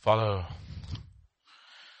Father,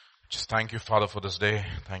 just thank you, Father, for this day.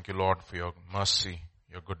 Thank you, Lord, for your mercy,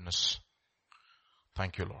 your goodness.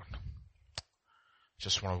 Thank you, Lord.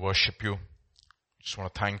 Just want to worship you. Just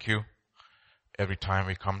want to thank you. Every time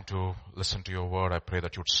we come to listen to your word, I pray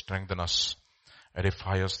that you would strengthen us,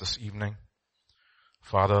 edify us this evening.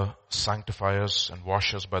 Father, sanctify us and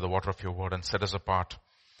wash us by the water of your word and set us apart,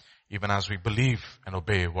 even as we believe and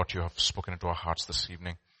obey what you have spoken into our hearts this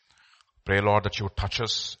evening. Pray, Lord, that you would touch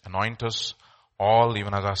us, anoint us, all,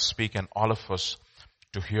 even as I speak, and all of us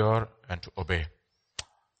to hear and to obey.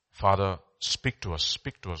 Father, speak to us,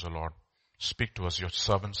 O Lord. Speak to us, your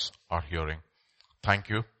servants are hearing. Thank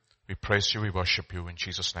you. We praise you, we worship you in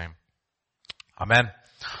Jesus' name. Amen.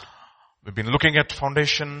 We've been looking at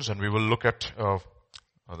foundations, and we will look at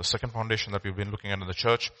the second foundation that we've been looking at in the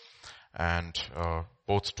church, and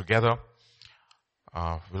both together.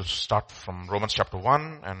 We'll start from Romans chapter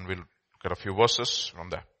 1, and we'll get a few verses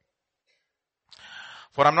from there.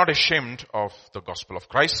 For I'm not ashamed of the gospel of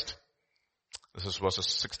Christ. This is verses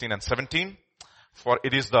 16 and 17. For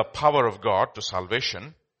it is the power of God to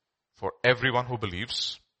salvation for everyone who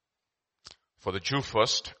believes, for the Jew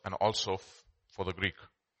first and also for the Greek.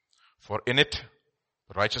 For in it,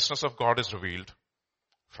 the righteousness of God is revealed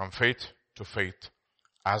from faith to faith,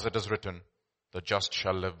 as it is written, the just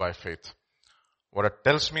shall live by faith. What it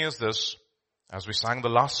tells me is this, as we sang the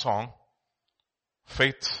last song,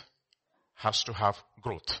 faith has to have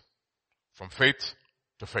growth from faith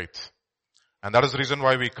to faith. And that is the reason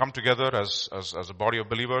why we come together as a body of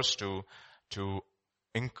believers to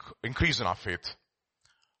increase in our faith.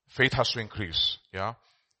 Faith has to increase, yeah.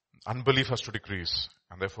 Unbelief has to decrease.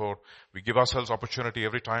 And therefore, we give ourselves opportunity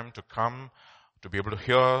every time to come to be able to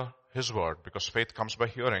hear His word, because faith comes by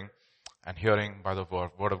hearing, and hearing by the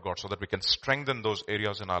word of God, so that we can strengthen those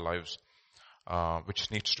areas in our lives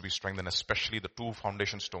which needs to be strengthened, especially the two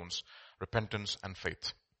foundation stones, repentance and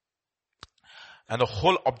faith. And the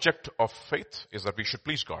whole object of faith is that we should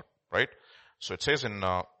please God, right? So it says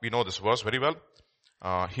we know this verse very well,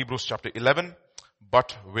 Hebrews chapter 11,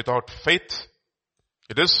 but without faith,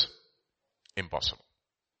 it is impossible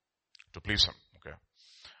to please Him.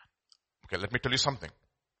 Okay, let me tell you something.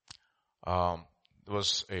 There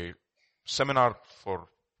was a seminar for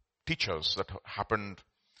teachers that happened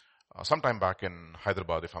sometime back in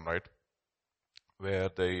Hyderabad, if I'm right, where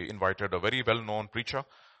they invited a very well-known preacher,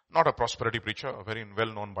 not a prosperity preacher, a very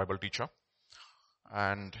well-known Bible teacher.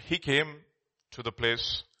 And he came to the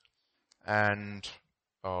place, and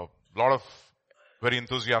a lot of very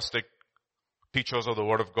enthusiastic teachers of the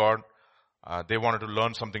Word of God, they wanted to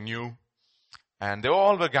learn something new, and they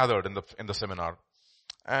all were gathered in the seminar.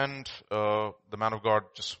 And the man of God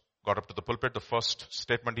just got up to the pulpit. The first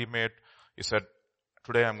statement he made, he said,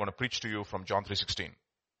 "Today I'm going to preach to you from John 3:16.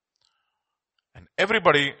 And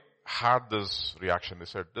everybody had this reaction. They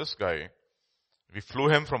said, this guy, we flew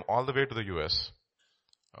him from all the way to the US,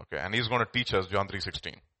 okay, and he's going to teach us John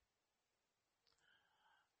 3:16.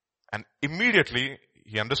 And immediately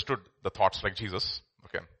he understood the thoughts like Jesus,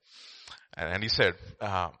 okay. And he said,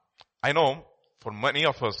 I know for many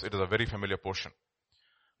of us it is a very familiar portion,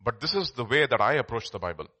 but this is the way that I approach the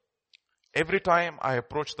Bible. Every time I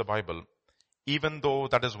approach the Bible, even though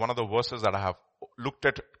that is one of the verses that I have looked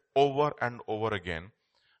at over and over again,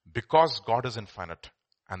 because God is infinite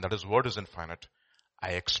and that His word is infinite, I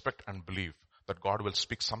expect and believe that God will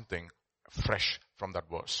speak something fresh from that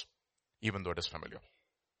verse, even though it is familiar.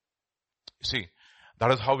 You see,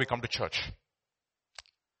 that is how we come to church.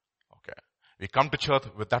 Okay. We come to church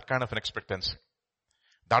with that kind of an expectancy.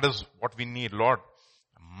 That is what we need. Lord,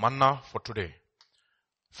 manna for today.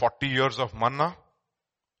 40 years of manna,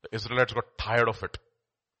 the Israelites got tired of it.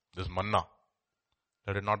 This manna.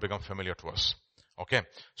 Let it not become familiar to us. Okay.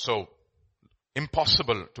 So,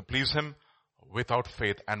 impossible to please Him without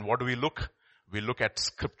faith. And what do we look? We look at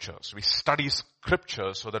scriptures. We study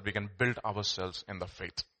scriptures so that we can build ourselves in the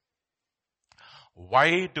faith.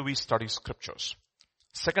 Why do we study scriptures?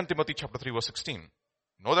 2 Timothy chapter 3 verse 16.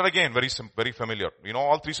 Know that again, very familiar. You know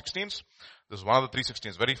all 3:16s? This is one of the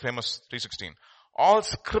 3:16s, very famous 3:16. All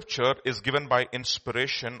scripture is given by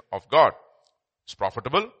inspiration of God. It's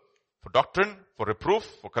profitable for doctrine, for reproof,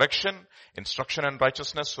 for correction, instruction and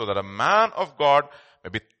righteousness, so that a man of God may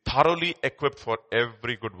be thoroughly equipped for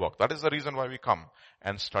every good work. That is the reason why we come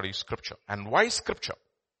and study scripture. And why scripture?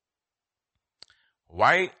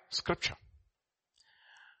 Why scripture?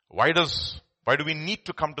 Why do we need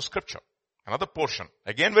to come to scripture? Another portion,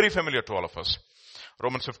 again very familiar to all of us.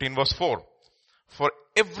 Romans 15 verse 4. For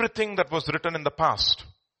everything that was written in the past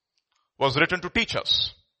was written to teach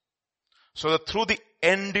us, so that through the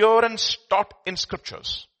endurance taught in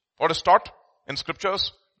scriptures. What is taught in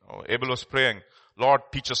scriptures? Abel was praying, Lord,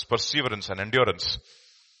 teach us perseverance and endurance.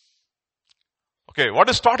 Okay, what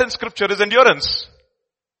is taught in scripture is endurance.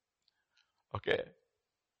 Okay.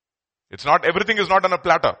 It's not, everything is not on a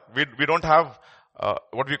platter. We don't have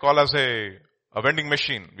what we call as a vending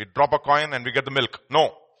machine. We drop a coin and we get the milk.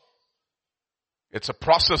 No. It's a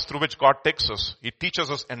process through which God takes us. He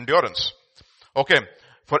teaches us endurance. Okay.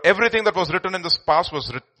 For everything that was written in this past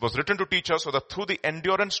was written to teach us, so that through the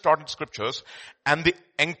endurance taught in scriptures and the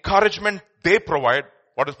encouragement they provide,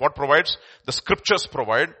 what provides? The scriptures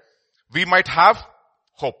provide, we might have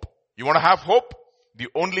hope. You want to have hope? The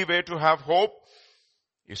only way to have hope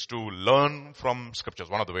is to learn from scriptures.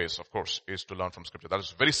 One of the ways, of course, is to learn from scripture. That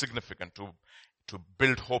is very significant to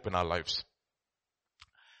build hope in our lives.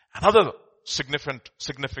 Another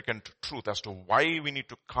significant truth as to why we need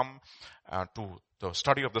to come to the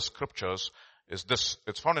study of the scriptures is this.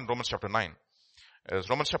 It's found in Romans chapter 9. It's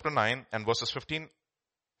Romans chapter 9 and verses 15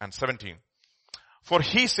 and 17. For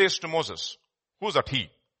he says to Moses, who's that he?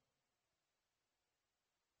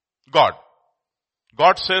 God.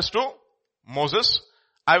 God says to Moses,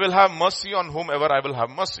 I will have mercy on whomever I will have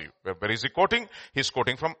mercy. Where is he quoting? He's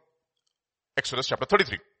quoting from Exodus chapter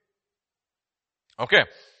 33. Okay.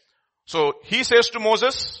 So he says to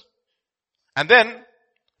Moses, and then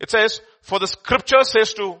it says, for the scripture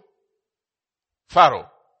says to Pharaoh.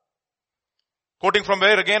 Quoting from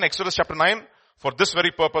where again? Exodus chapter 9. For this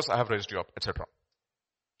very purpose I have raised you up, etc.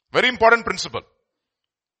 Very important principle.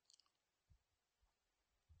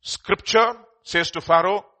 Scripture says to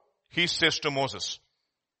Pharaoh, he says to Moses.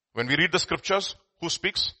 When we read the scriptures, who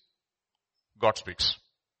speaks? God speaks.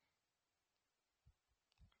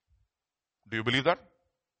 Do you believe that?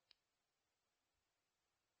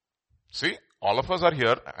 See, all of us are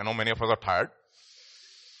here. I know many of us are tired.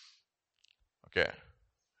 Okay.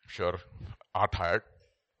 Sure, are tired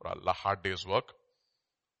for a hard day's work.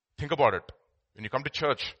 Think about it. When you come to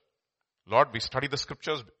church, Lord, we study the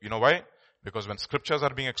scriptures. You know why? Because when scriptures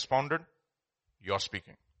are being expounded, you're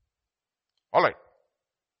speaking. Alright.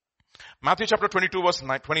 Matthew chapter 22 verse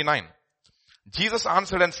 29. Jesus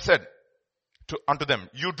answered and said unto them,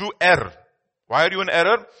 you do err. Why are you in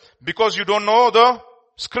error? Because you don't know the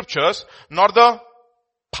scriptures, nor the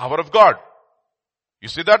power of God. You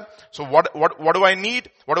see that? So what do I need?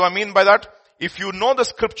 What do I mean by that? If you know the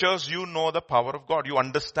scriptures, you know the power of God. You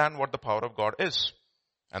understand what the power of God is.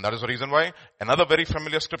 And that is the reason why another very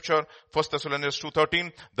familiar scripture, 1 Thessalonians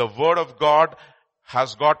 2:13, the word of God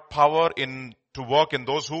has got power to work in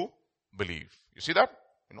those who believe. You see that?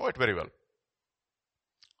 You know it very well.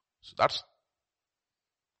 So that's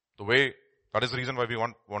the way, that is the reason why we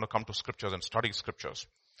want to come to scriptures and study scriptures.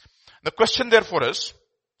 The question therefore is,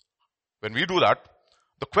 when we do that,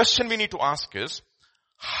 the question we need to ask is,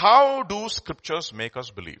 how do scriptures make us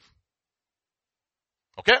believe?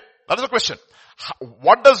 Okay? That is the question.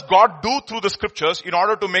 What does God do through the scriptures in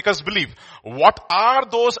order to make us believe? What are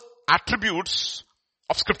those attributes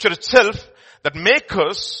of scripture itself that make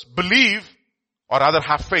us believe or rather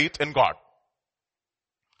have faith in God?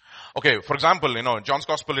 Okay, for example, John's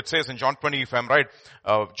gospel, it says in John 20, if I'm right,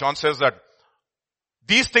 John says that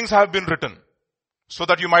these things have been written so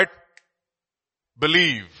that you might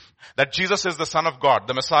believe that Jesus is the Son of God,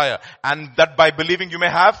 the Messiah, and that by believing you may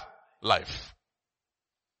have life.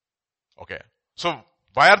 Okay. So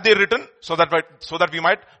why are they written? So that we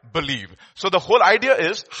might believe. So the whole idea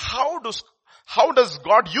is, how does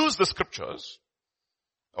God use the scriptures,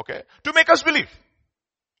 okay, to make us believe?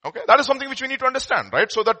 Okay, that is something which we need to understand,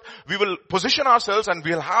 right? So that we will position ourselves and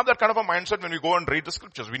we'll have that kind of a mindset when we go and read the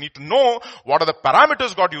scriptures. We need to know what are the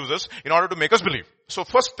parameters God uses in order to make us believe. So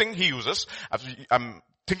first thing he uses, I'm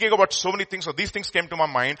thinking about so many things, so these things came to my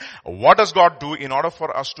mind. What does God do in order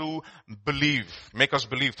for us to believe, make us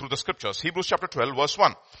believe through the scriptures? Hebrews chapter 12 verse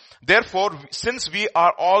 1. Therefore, since we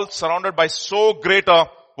are all surrounded by so great a,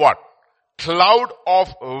 what? Cloud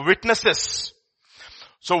of witnesses.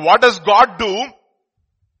 So what does God do?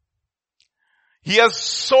 He has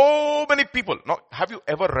so many people. Now, have you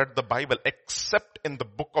ever read the Bible except in the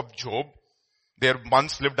book of Job? There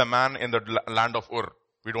once lived a man in the land of Ur.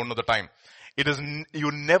 We don't know the time.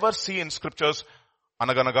 You never see in scriptures,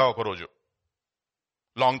 Anaganaga Okoroju.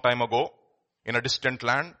 Long time ago, in a distant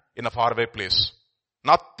land, in a faraway place.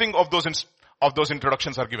 Nothing of those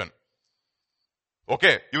introductions are given.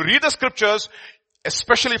 Okay, you read the scriptures,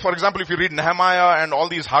 especially, for example, if you read Nehemiah and all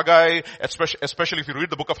these Haggai, especially if you read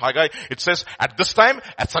the book of Haggai, it says, at this time,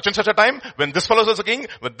 at such and such a time, when this fellow was a king,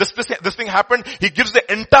 when this thing happened, he gives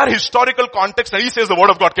the entire historical context and he says the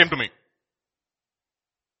word of God came to me.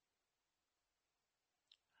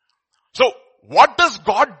 So, what does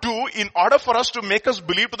God do in order for us to make us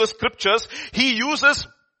believe to the scriptures? He uses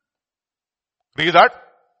Read that.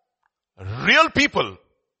 Real people,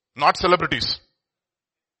 not celebrities.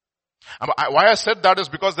 Why I said that is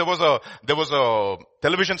because there was a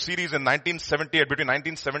television series in 1978, between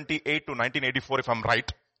 1978 to 1984, if I'm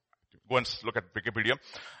right. Go and look at Wikipedia,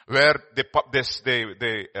 where they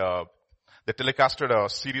telecasted a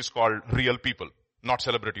series called Real People, not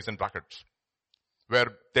celebrities in brackets, where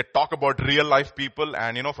they talk about real life people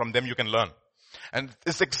and from them you can learn. And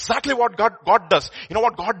it's exactly what God does. You know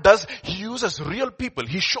what God does? He uses real people.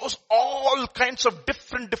 He shows all kinds of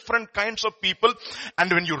different kinds of people. And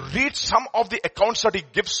when you read some of the accounts that he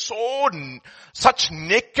gives, such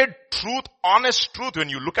naked truth, honest truth, when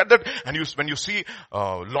you look at that and when you see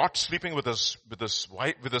Lot sleeping with his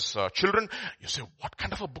wife, with his children, you say, what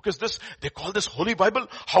kind of a book is this? They call this Holy Bible.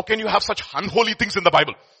 How can you have such unholy things in the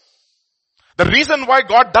Bible? The reason why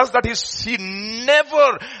God does that is he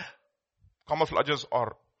never camouflages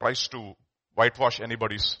or tries to whitewash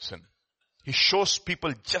anybody's sin. He shows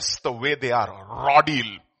people just the way they are, raw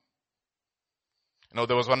deal.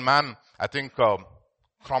 There was one man, I think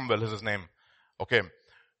Cromwell is his name. Okay.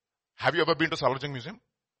 Have you ever been to Salarjung Museum?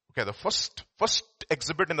 Okay, the first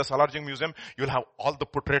exhibit in the Salarjung Museum, you'll have all the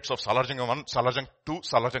portraits of Salarjung 1, Salarjung 2,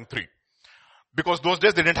 Salarjung 3. Because those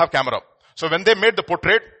days they didn't have camera. So when they made the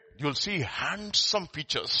portrait, you'll see handsome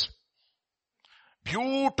features.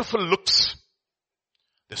 Beautiful looks.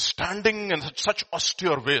 They're standing in such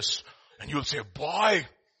austere ways. And you'll say, boy,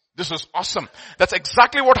 this is awesome. That's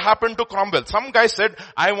exactly what happened to Cromwell. Some guy said,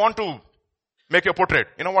 I want to make your portrait.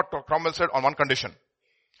 You know what Cromwell said? On one condition.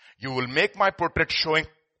 You will make my portrait showing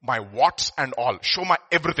my warts and all. Show my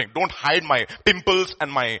everything. Don't hide my pimples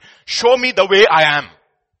and show me the way I am.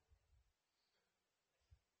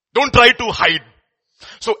 Don't try to hide.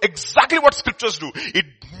 So exactly what scriptures do. It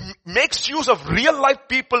makes use of real life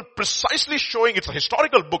people, precisely showing, it's a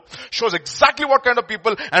historical book, shows exactly what kind of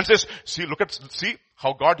people and says, see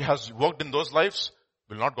how God has worked in those lives.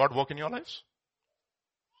 Will not God work in your lives?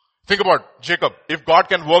 Think about Jacob. If God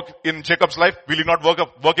can work in Jacob's life, will he not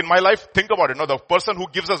work in my life? Think about it. The person who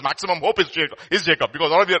gives us maximum hope is Jacob.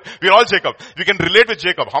 Because we're all Jacob. We can relate with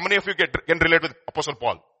Jacob. How many of you can relate with Apostle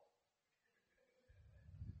Paul?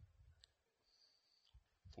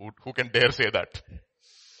 Who can dare say that?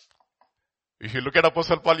 If you look at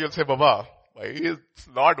Apostle Paul, you'll say, Baba,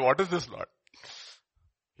 Lord, what is this, Lord?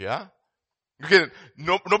 Yeah? Okay,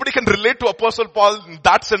 nobody can relate to Apostle Paul in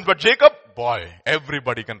that sense, but Jacob, boy,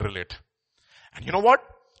 everybody can relate. And you know what?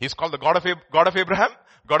 He's called the God of Abraham,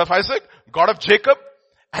 God of Isaac, God of Jacob.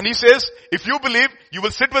 And he says, if you believe, you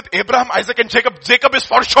will sit with Abraham, Isaac and Jacob. Jacob is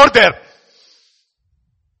for sure there.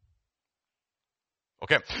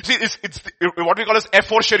 Okay. See, it's what we call as a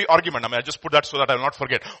fortiori argument. I just put that so that I will not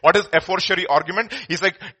forget. What is a fortiori argument? It's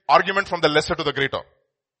like argument from the lesser to the greater.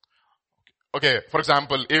 Okay. For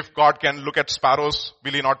example, if God can look at sparrows,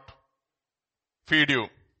 will he not feed you?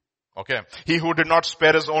 Okay. He who did not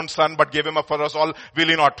spare his own son but gave him up for us all, will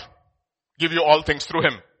he not give you all things through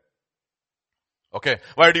him? Okay.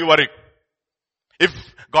 Why do you worry? If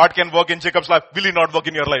God can work in Jacob's life, will he not work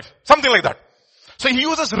in your life? Something like that. So he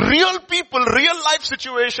uses real people, real life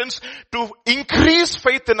situations to increase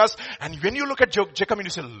faith in us. And when you look at Jacob and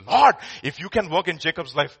you say, Lord, if you can work in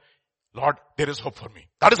Jacob's life, Lord, there is hope for me.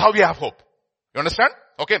 That is how we have hope. You understand?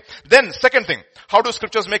 Okay. Then second thing, how do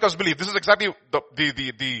scriptures make us believe? This is exactly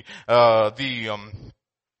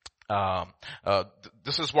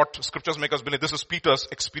this is what scriptures make us believe. This is Peter's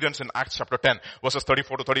experience in Acts chapter 10, verses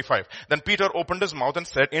 34 to 35. Then Peter opened his mouth and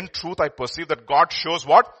said, in truth I perceive that God shows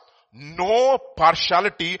what? No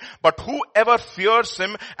partiality, but whoever fears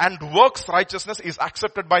him and works righteousness is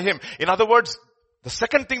accepted by him. In other words, the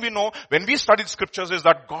second thing we know when we study scriptures is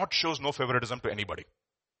that God shows no favoritism to anybody.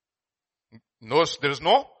 No, there is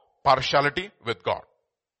no partiality with God.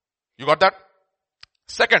 You got that?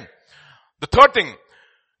 Second, the third thing,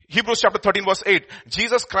 Hebrews chapter 13 verse 8,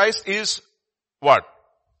 Jesus Christ is what?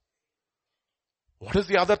 What is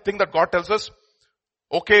the other thing that God tells us?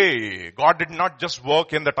 Okay, God did not just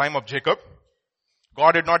work in the time of Jacob.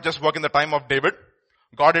 God did not just work in the time of David.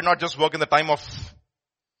 God did not just work in the time of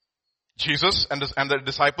Jesus and the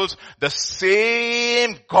disciples. The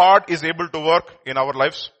same God is able to work in our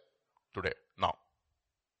lives today, now.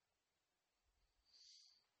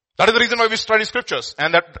 That is the reason why we study scriptures.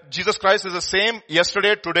 And that Jesus Christ is the same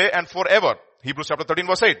yesterday, today, and forever. Hebrews chapter 13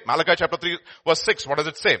 verse 8. Malachi chapter 3 verse 6. What does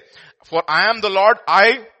it say? For I am the Lord,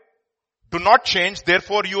 I do not change,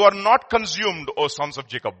 therefore you are not consumed, O sons of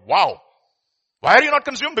Jacob. Wow. Why are you not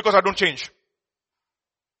consumed? Because I don't change.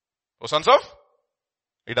 O sons of?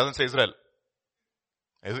 It doesn't say Israel.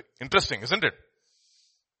 Interesting, isn't it?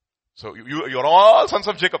 So you're all sons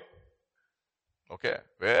of Jacob. Okay.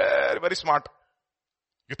 Very, very smart.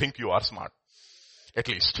 You think you are smart. At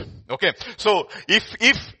least. Okay. So,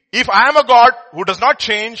 if I am a God who does not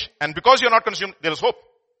change, and because you're not consumed, there is hope.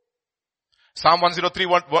 Psalm 103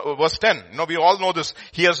 verse 10. We all know this.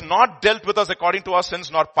 He has not dealt with us according to our sins,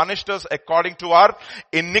 nor punished us according to our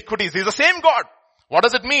iniquities. He's the same God. What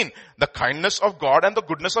does it mean? The kindness of God and the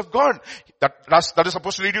goodness of God. That is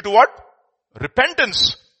supposed to lead you to what?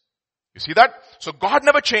 Repentance. You see that? So God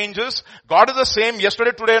never changes. God is the same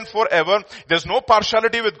yesterday, today and forever. There's no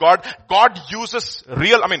partiality with God. God uses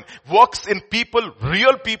works in people,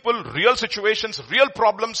 real situations, real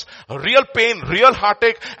problems, real pain, real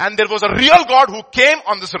heartache. And there was a real God who came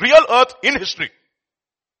on this real earth in history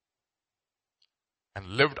and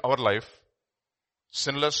lived our life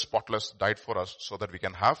sinless, spotless, died for us so that we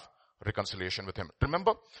can have reconciliation with Him.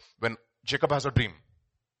 Remember when Jacob has a dream?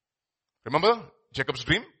 Remember Jacob's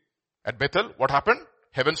dream? At Bethel, what happened?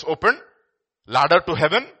 Heavens opened, ladder to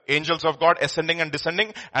heaven, angels of God ascending and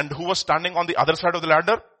descending, and who was standing on the other side of the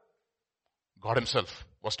ladder? God Himself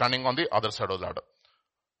was standing on the other side of the ladder.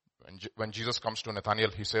 When Jesus comes to Nathanael,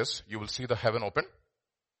 He says, you will see the heaven open,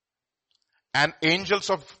 and angels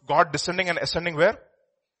of God descending and ascending where?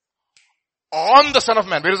 On the Son of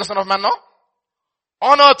Man. Where is the Son of Man now?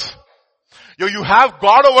 On earth. You have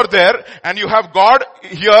God over there and you have God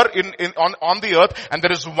here on the earth, and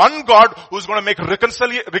there is one God who's going to make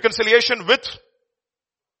reconciliation with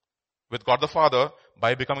God the Father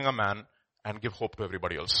by becoming a man and give hope to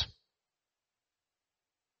everybody else.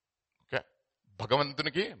 Okay.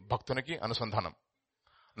 Bhagavantuniki, Bhaktuniki, Anusandhanam.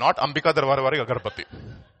 Not Ambika Darbarvari Agarbatti.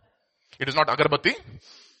 It is not Agarbatti.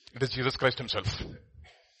 It is Jesus Christ Himself.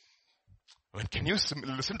 Can you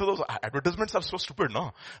listen to those advertisements? Are so stupid,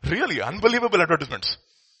 no? Really, unbelievable advertisements.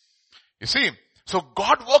 You see, so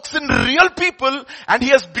God works in real people and He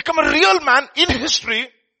has become a real man in history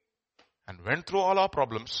and went through all our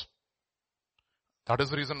problems. That is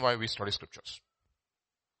the reason why we study scriptures.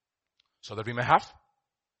 So that we may have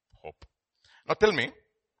hope. Now tell me,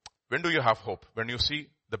 when do you have hope? When you see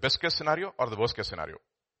the best case scenario or the worst case scenario?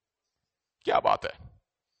 Kya baat hai?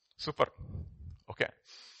 Super. Okay.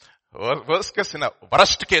 Worst case scenario,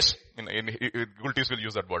 worst case, in Gultis will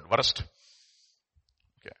use that word, worst.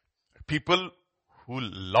 Okay. People who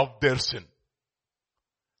love their sin,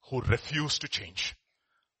 who refuse to change.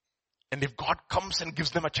 And if God comes and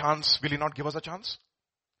gives them a chance, will He not give us a chance?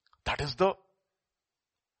 That is the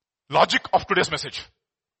logic of today's message.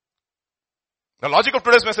 The logic of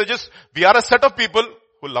today's message is, we are a set of people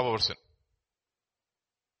who love our sin.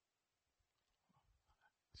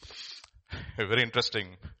 A very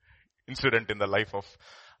interesting incident in the life of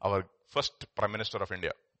our first Prime Minister of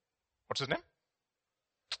India. What's his name?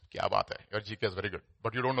 Kya baat hai? Your GK is very good.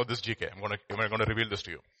 But you don't know this GK. I'm going to reveal this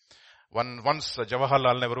to you. Once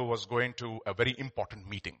Jawaharlal Nehru was going to a very important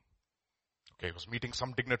meeting. Okay, he was meeting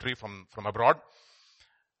some dignitary from abroad.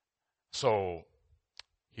 So,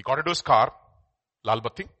 he got into his car, Lal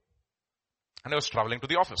Batti, and he was traveling to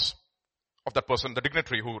the office of that person, the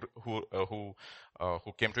dignitary who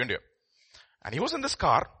came to India. And he was in this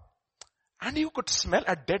car, and you could smell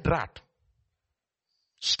a dead rat.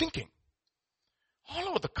 Stinking. All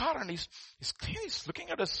over the car, and he's looking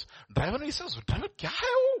at his driver and he says, driver, kya hai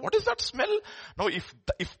wo? What is that smell? No, if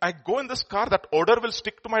I go in this car, that odor will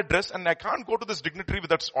stick to my dress and I can't go to this dignitary with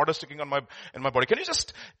that odor sticking in my body. Can you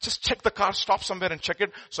just check the car, stop somewhere and check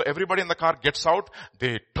it? So everybody in the car gets out,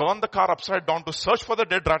 they turn the car upside down to search for the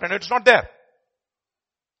dead rat and it's not there.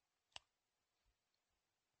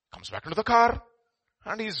 Comes back into the car.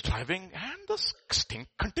 And he's driving and the stink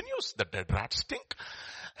continues. The dead rat stink.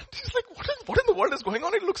 And he's like, what in the world is going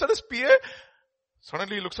on? He looks at his PA.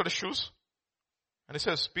 Suddenly he looks at his shoes. And he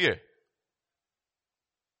says, PA,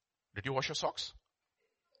 did you wash your socks?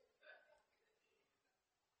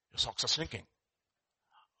 Your socks are stinking.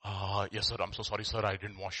 Yes sir, I'm so sorry sir. I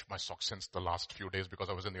didn't wash my socks since the last few days because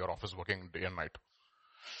I was in your office working day and night.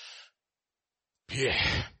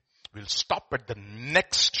 PA, we'll stop at the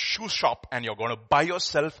next shoe shop and you're going to buy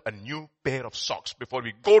yourself a new pair of socks before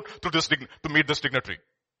we go to meet this dignitary.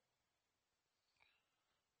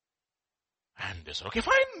 And they said, okay,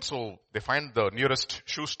 fine. So they find the nearest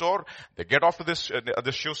shoe store. They get off to this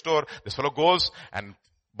shoe store. This fellow goes and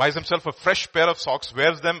buys himself a fresh pair of socks,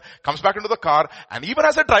 wears them, comes back into the car, and even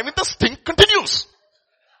as they're driving, the stink continues.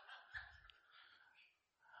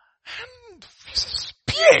 And he says,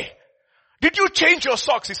 PA, did you change your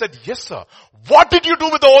socks? He said, yes, sir. What did you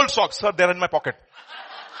do with the old socks? Sir, they're in my pocket.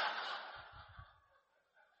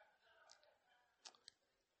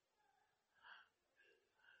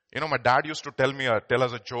 My dad used to tell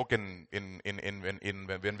us a joke when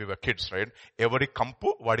we were kids, right? Every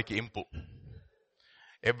kampu, vadiki impu.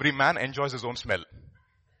 Every man enjoys his own smell.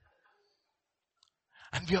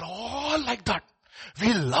 And we are all like that.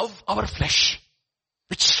 We love our flesh,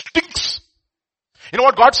 which stinks. You know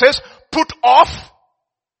what God says? Put off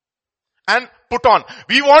and put on.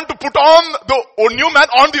 We want to put on the new man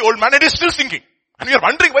on the old man, and it is still sinking. And we are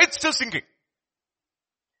wondering why it's still sinking.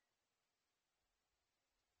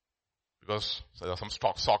 Because there are some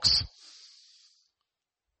socks.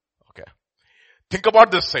 Okay. Think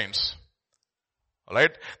about this, saints.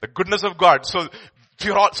 Alright? The goodness of God. So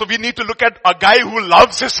we need to look at a guy who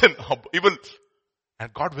loves his sin, evil.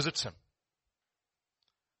 And God visits him.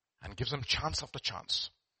 And gives him chance after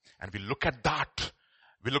chance. And we look at that.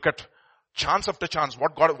 We look at chance after chance.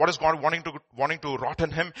 What is God wanting to rot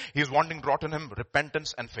in him? He is wanting to rot in him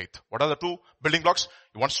repentance and faith. What are the two building blocks?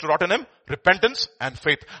 He wants to rot in him repentance and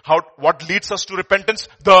faith. What leads us to repentance?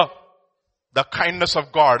 The kindness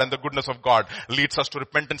of God and the goodness of God leads us to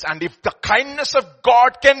repentance. And if the kindness of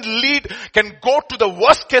God can go to the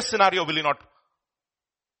worst case scenario, will he not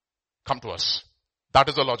come to us? That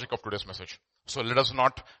is the logic of today's message. So let us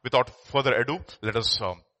not, without further ado, let us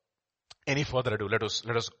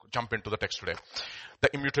jump into the text today. The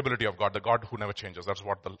immutability of God, the God who never changes. That's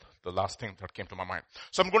what the last thing that came to my mind.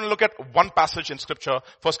 So I'm going to look at one passage in scripture,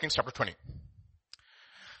 1 Kings chapter 20.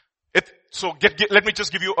 Let me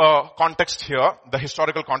just give you a context here, the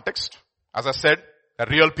historical context. As I said,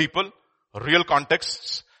 real people, real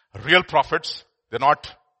contexts, real prophets. They're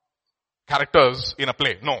not characters in a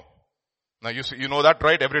play. No. Now you know that,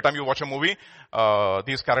 right? Every time you watch a movie,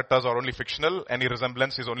 these characters are only fictional. Any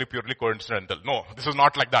resemblance is only purely coincidental. No, this is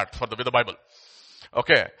not like that with the Bible.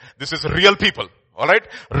 Okay. This is real people. Alright?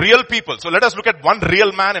 Real people. So let us look at one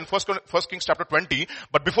real man in 1 Kings chapter 20.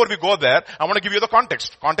 But before we go there, I want to give you the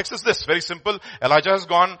context. Context is this. Very simple. Elijah has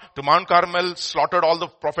gone to Mount Carmel, slaughtered all the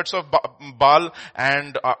prophets of Baal,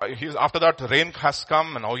 and after that rain has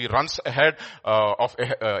come, and now he runs ahead of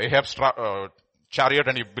Ahab's chariot,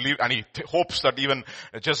 and he hopes that even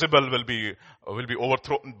Jezebel will be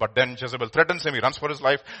overthrown. But then Jezebel threatens him. He runs for his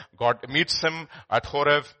life. God meets him at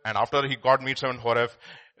Horeb, and after God meets him in Horeb,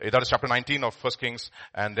 that is chapter 19 of 1 Kings,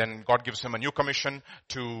 and then God gives him a new commission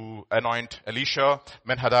to anoint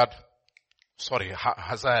Hazael,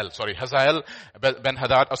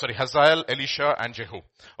 Elisha, and Jehu.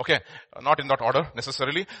 Okay, not in that order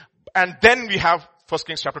necessarily. And then we have 1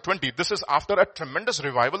 Kings chapter 20. This is after a tremendous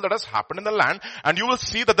revival that has happened in the land, and you will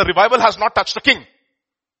see that the revival has not touched the king.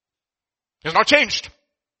 He has not changed.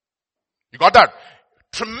 You got that?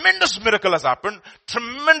 Tremendous miracle has happened.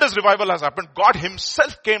 Tremendous revival has happened. God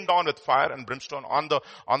himself came down with fire and brimstone on the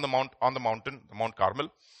mountain, Mount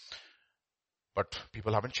Carmel. But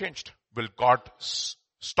people haven't changed. Will God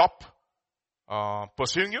stop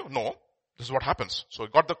pursuing you? No. This is what happens. So we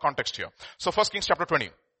got the context here. So 1 Kings chapter 20.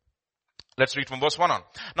 Let's read from verse 1 on.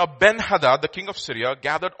 Now Ben-Hadad, the king of Syria,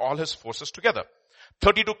 gathered all his forces together.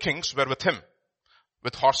 32 kings were with him,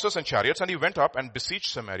 with horses and chariots, and he went up and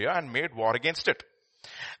besieged Samaria and made war against it.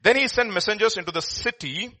 Then he sent messengers into the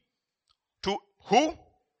city to who?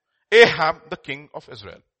 Ahab, the king of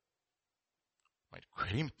Israel.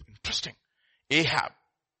 Very interesting. Ahab.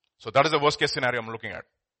 So that is the worst case scenario I'm looking at.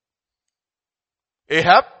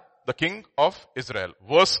 Ahab, the king of Israel.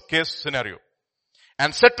 Worst case scenario.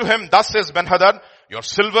 And said to him, thus says Ben-Hadad, your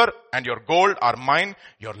silver and your gold are mine,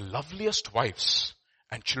 your loveliest wives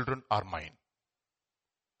and children are mine.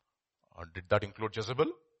 Did that include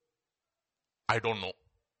Jezebel? I don't know.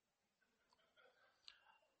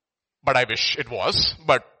 But I wish it was,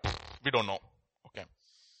 but we don't know. Okay.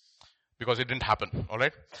 Because it didn't happen.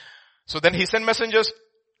 Alright. So then he sent messengers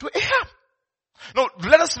to Ahab. Now,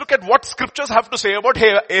 let us look at what scriptures have to say about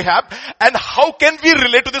Ahab and how can we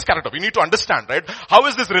relate to this character. We need to understand, right? How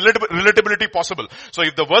is this relatability possible? So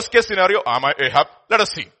if the worst case scenario, am I Ahab? Let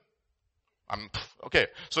us see. Okay,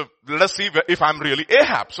 so let us see if I'm really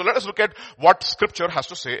Ahab. So let us look at what scripture has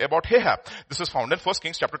to say about Ahab. This is found in 1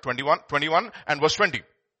 Kings chapter 21 and verse 20.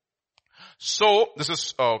 So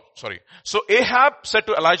Ahab said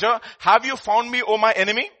to Elijah, have you found me, O my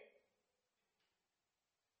enemy?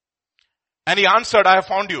 And he answered, I have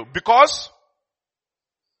found you because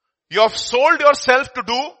you have sold yourself to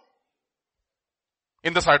do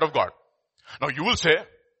in the sight of God. Now you will say,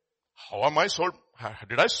 how am I sold?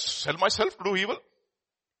 Did I sell myself to do evil?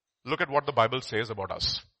 Look at what the Bible says about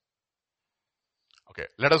us. Okay,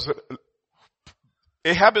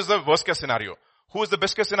 Ahab is the worst case scenario. Who is the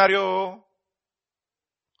best case scenario?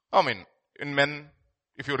 I mean, in men,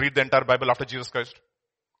 if you read the entire Bible after Jesus Christ.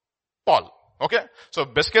 Paul. Okay? So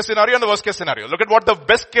best case scenario and the worst case scenario. Look at what the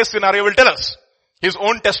best case scenario will tell us. His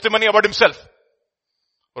own testimony about himself.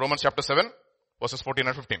 Romans chapter 7, verses 14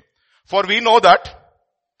 and 15. For we know that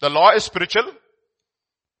the law is spiritual.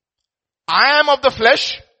 I am of the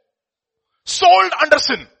flesh, sold under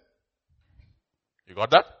sin. You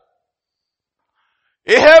got that?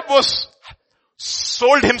 Ahab was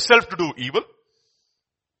sold himself to do evil.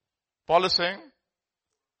 Paul is saying,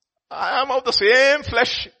 I am of the same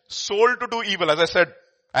flesh, sold to do evil. As I said,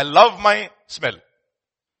 I love my smell.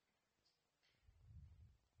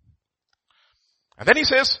 And then he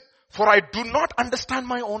says, for I do not understand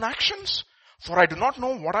my own actions, for I do not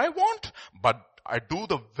know what I want, but I do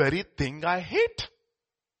the very thing I hate.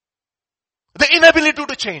 The inability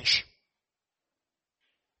to change.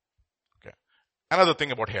 Okay. Another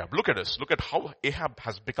thing about Ahab. Look at this. Look at how Ahab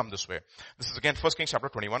has become this way. This is again 1 Kings chapter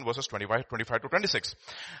 21 verses 25 to 26.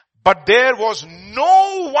 But there was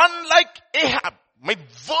no one like Ahab. My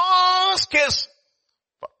worst case.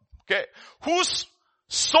 Okay. Who's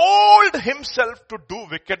sold himself to do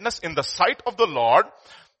wickedness in the sight of the Lord.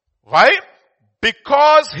 Why?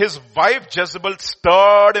 Because his wife Jezebel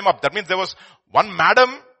stirred him up. That means there was one madam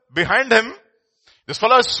behind him. This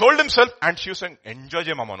fellow has sold himself and she was saying, enjoy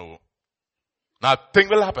je mamanu. Nothing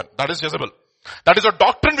will happen. That is Jezebel. That is a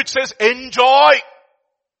doctrine which says enjoy.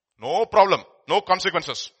 No problem. No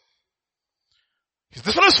consequences.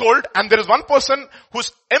 This fellow is sold and there is one person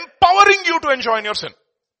who's empowering you to enjoy in your sin.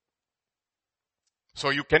 So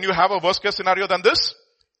can you have a worst case scenario than this?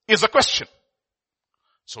 Is a question.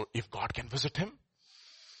 So if God can visit him,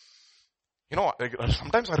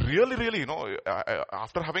 sometimes I really,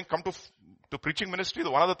 after having come to preaching ministry,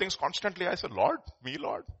 one of the things constantly I said, Lord,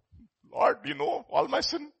 you know all my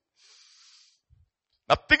sin.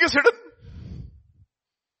 Nothing is hidden.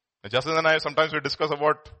 Justin and I, sometimes we discuss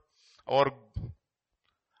about our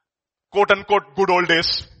quote unquote good old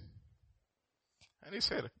days. And he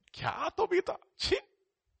said, kya to bita? Chhi.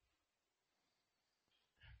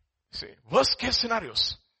 See, worst case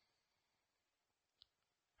scenarios.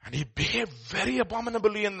 And he behaved very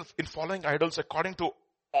abominably in following idols according to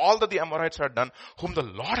all that the Amorites had done, whom the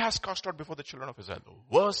Lord has cast out before the children of Israel. The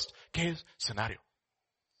worst case scenario.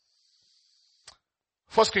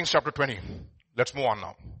 1 Kings chapter 20. Let's move on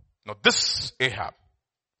now. Now this Ahab.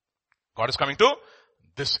 God is coming to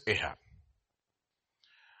this Ahab.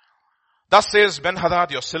 Thus says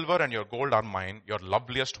Ben-Hadad, your silver and your gold are mine, your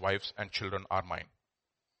loveliest wives and children are mine.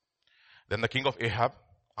 Then the king of Ahab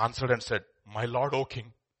answered and said, my lord, O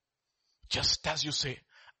king, just as you say,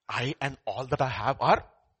 I and all that I have are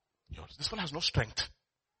yours. This one has no strength.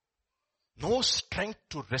 No strength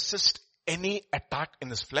to resist any attack in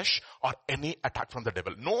his flesh or any attack from the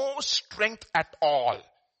devil. No strength at all.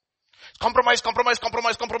 Compromise. Come to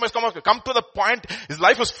the point, his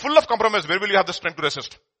life is full of compromise. Where will you have the strength to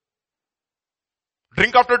resist?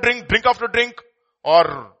 Drink after drink,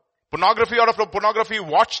 or pornography out of pornography,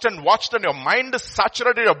 watched and your mind is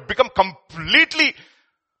saturated, you have become completely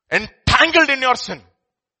entangled in your sin.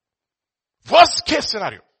 Worst case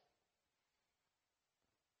scenario.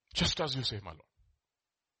 Just as you say, my Lord.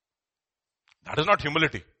 That is not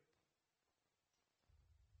humility.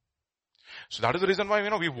 So that is the reason why,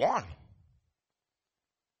 we warn.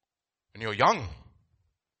 When you're young,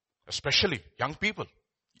 especially young people,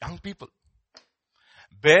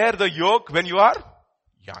 bear the yoke when you are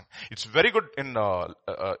young. It's very good in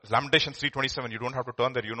Lamentations 3:27. You don't have to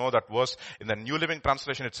turn there. You know that verse in the New Living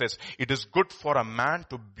Translation. It says, it is good for a man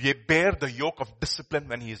to bear the yoke of discipline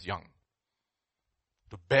when he is young.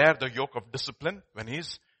 To bear the yoke of discipline when he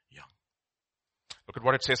is young. Look at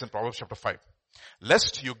what it says in Proverbs chapter 5.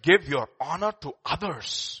 Lest you give your honor to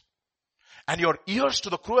others and your ears to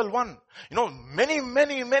the cruel one.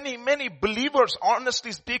 Many believers,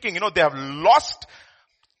 honestly speaking, they have lost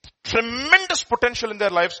tremendous potential in their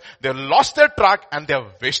lives. They have lost their track and they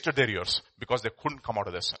have wasted their years because they couldn't come out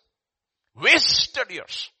of their sin. Wasted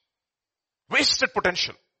years. Wasted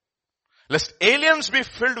potential. Lest aliens be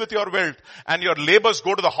filled with your wealth and your labors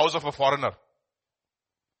go to the house of a foreigner.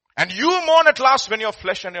 And you mourn at last when your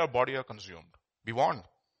flesh and your body are consumed. Be warned.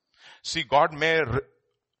 See, God may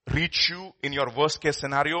reach you in your worst case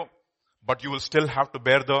scenario, but you will still have to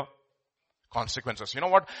bear the consequences. You know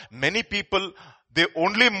what? Many people, they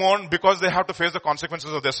only mourn because they have to face the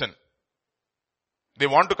consequences of their sin. They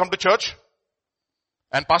want to come to church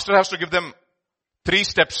and pastor has to give them 3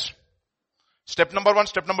 steps. Step number 1,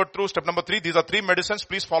 step number 2, step number 3. These are 3 medicines.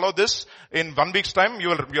 Please follow this. In 1 week's time,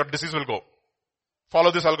 your disease will go.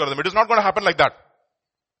 Follow this algorithm. It is not going to happen like that.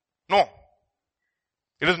 No.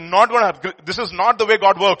 It is not going to happen. This is not the way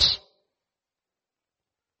God works.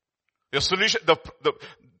 Your solution,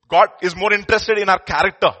 God is more interested in our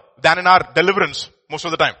character than in our deliverance most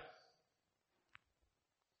of the time.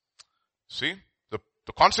 See,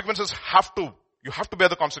 the consequences you have to bear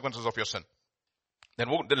the consequences of your sin.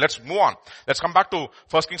 Then let's move on. Let's come back to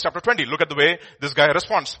 1 Kings chapter 20. Look at the way this guy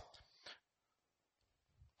responds.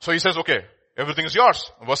 So he says, okay, everything is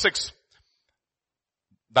yours. Verse 6.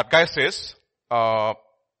 That guy says,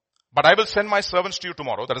 but I will send my servants to you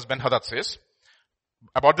tomorrow. That is Ben-Hadad says.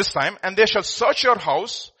 About this time, and they shall search your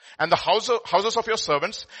house and the houses of your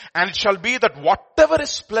servants, and it shall be that whatever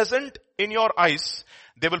is pleasant in your eyes,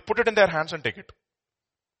 they will put it in their hands and take it.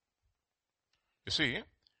 You see,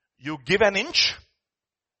 you give an inch,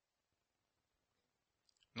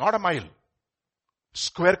 not a mile,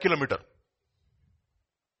 square kilometer.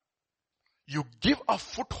 You give a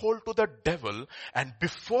foothold to the devil, and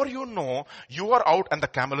before you know, you are out and the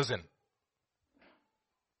camel is in.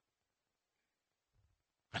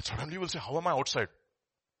 And suddenly you will say, how am I outside?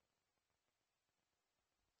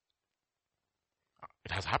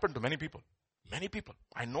 It has happened to many people. Many people.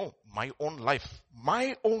 I know my own life.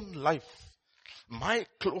 My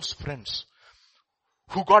close friends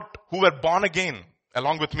who were born again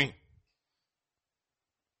along with me.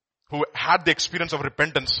 Who had the experience of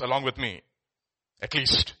repentance along with me. At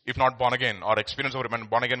least, if not born again, or experience of repentance.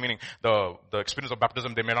 Born again meaning the experience of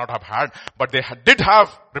baptism they may not have had, but they did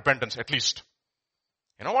have repentance at least.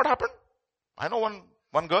 You know what happened? I know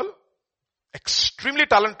one girl, extremely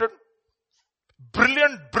talented,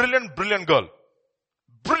 brilliant girl.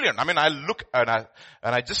 Brilliant. I mean, I look and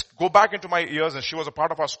I just go back into my years, and she was a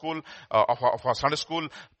part of our school, of our Sunday school,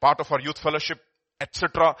 part of our youth fellowship,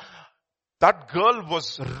 etc. That girl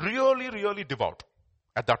was really, really devout.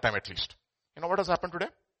 At that time at least. You know what has happened today?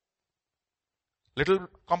 Little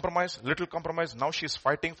compromise. Now she's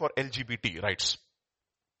fighting for LGBT rights.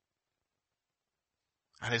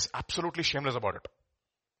 And is absolutely shameless about it.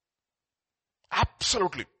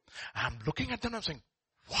 Absolutely. I'm looking at them and I'm saying,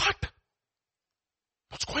 what?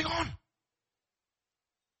 What's going on?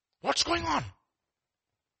 What's going on?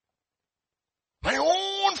 My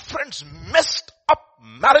own friends messed up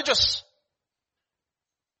marriages.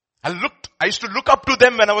 I used to look up to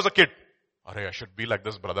them when I was a kid. Arey, I should be like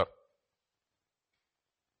this brother.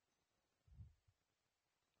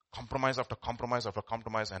 Compromise after compromise after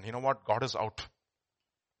compromise. And you know what? God is out.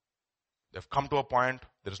 They've come to a point,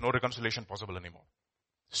 there is no reconciliation possible anymore.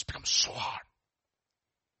 It's become so hard.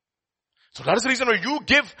 So that is the reason why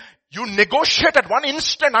you negotiate at one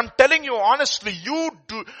instant. I'm telling you honestly,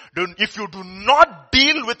 if you do not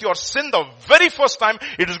deal with your sin the very first time,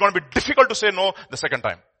 it is going to be difficult to say no the second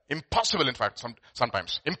time. Impossible in fact,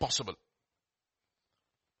 sometimes. Impossible.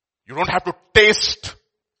 You don't have to taste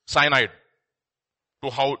cyanide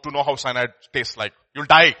to know how cyanide tastes like. You'll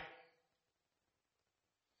die.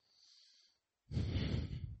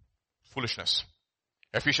 Foolishness.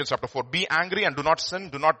 Ephesians chapter 4. Be angry and do not sin.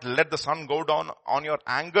 Do not let the sun go down on your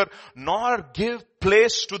anger, nor give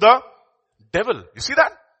place to the devil. You see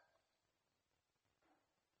that?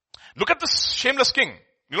 Look at this shameless king.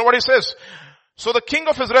 You know what he says? So the king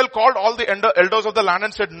of Israel called all the elders of the land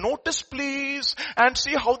and said, notice please and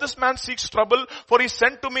see how this man seeks trouble, for he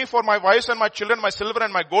sent to me for my wives and my children, my silver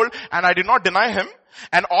and my gold, and I did not deny him.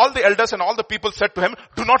 And all the elders and all the people said to him,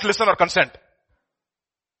 do not listen or consent.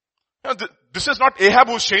 This is not Ahab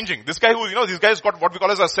who's changing. This guy this guy's got what we call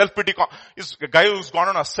as a self-pity. Is a guy who's gone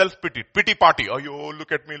on a pity party. Ayo,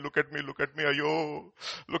 look at me, ayo.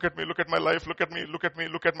 Look at me, look at my life, look at me,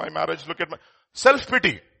 look at my marriage,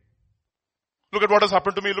 self-pity. Look at what has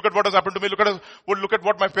happened to me, look at what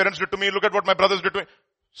my parents did to me, look at what my brothers did to me.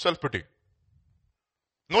 Self-pity.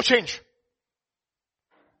 No change.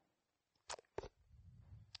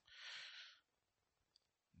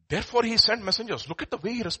 Therefore he sent messengers. Look at the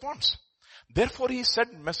way he responds. Therefore he said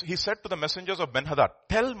to the messengers of Ben-Hadad,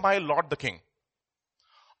 tell my lord the king,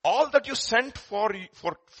 all that you sent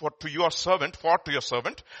to your servant,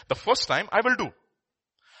 the first time I will do.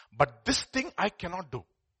 But this thing I cannot do.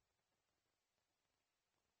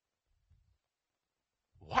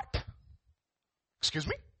 What? Excuse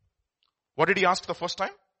me? What did he ask the first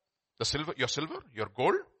time? Your silver, your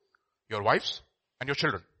gold, your wives, and your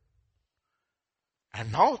children. And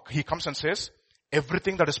now he comes and says,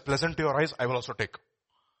 everything that is pleasant to your eyes, I will also take.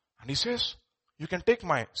 And he says, you can take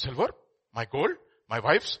my silver, my gold, my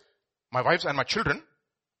wives and my children,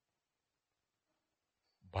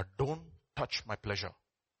 but don't touch my pleasure.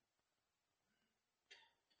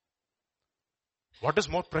 What is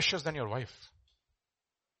more precious than your wife?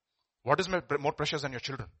 What is more precious than your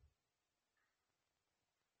children?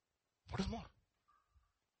 What is more?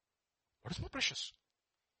 What is more precious?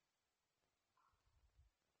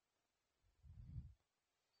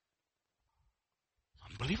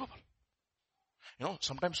 Unbelievable.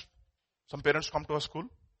 Sometimes some parents come to our school.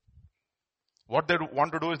 What they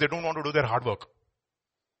want to do is they don't want to do their hard work.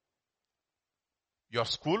 your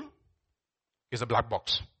school is a black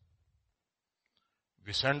box.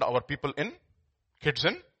 We send our people in, kids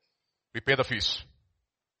in, we pay the fees.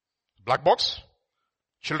 Black box,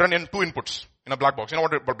 children in, two inputs in a black box. You know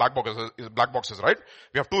what black box is? Black box is, right?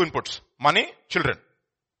 We have two inputs. Money, children.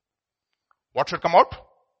 What should come out?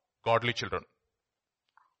 Godly children.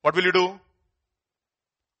 What will you do?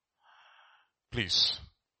 Please,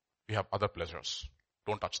 we have other pleasures.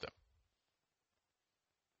 Don't touch them.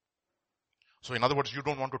 So in other words, you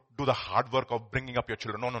don't want to do the hard work of bringing up your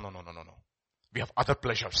children. No. We have other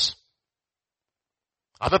pleasures.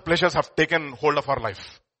 Other pleasures have taken hold of our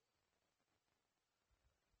life.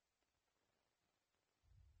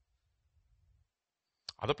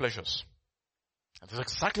 Other pleasures. And this is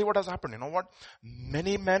exactly what has happened. You know what?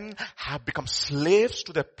 Many men have become slaves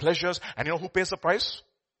to their pleasures. And you know who pays the price?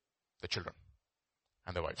 The children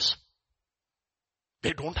and their wives.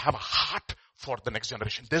 They don't have a heart for the next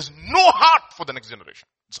generation. There's no heart for the next generation.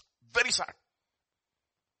 It's very sad.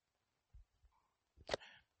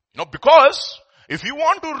 Because if you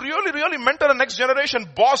want to really mentor the next generation,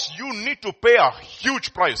 boss, you need to pay a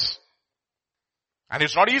huge price. And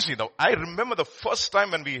it's not easy though. I remember the first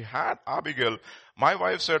time when we had Abigail, my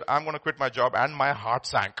wife said, I'm going to quit my job, and my heart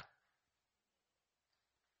sank.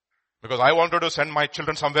 Because I wanted to send my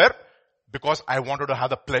children somewhere, because I wanted to have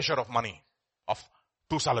the pleasure of money, of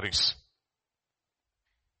 2 salaries.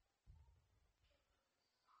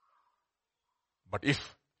 But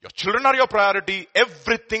if your children are your priority,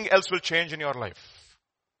 everything else will change in your life.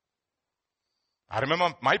 I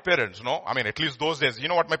remember my parents, at least those days, you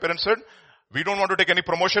know what my parents said? We don't want to take any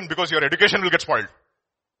promotion because your education will get spoiled.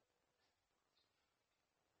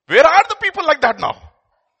 Where are the people like that now?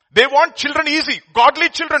 They want children easy, godly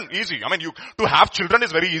children easy. To have children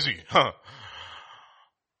is very easy.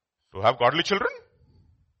 To have godly children?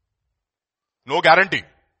 No guarantee.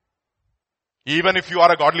 Even if you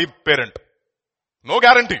are a godly parent. No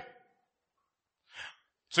guarantee.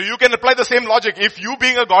 So you can apply the same logic. If you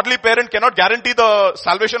being a godly parent cannot guarantee the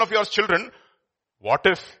salvation of your children, what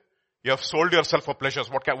if you have sold yourself for pleasures?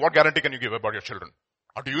 What guarantee can you give about your children?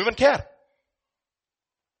 Or do you even care?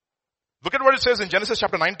 Look at what it says in Genesis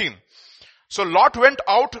chapter 19. So Lot went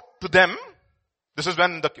out to them. This is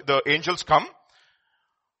when the angels come.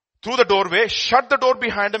 Through the doorway, shut the door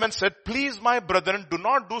behind him and said, please my brethren, do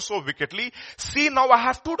not do so wickedly. See, now I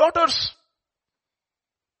have 2 daughters.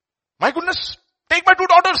 My goodness, take my 2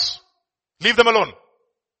 daughters. Leave them alone.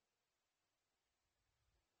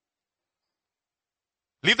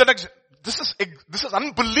 Leave the next. This is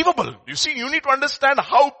unbelievable. You see, you need to understand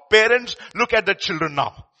how parents look at their children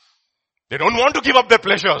now. They don't want to give up their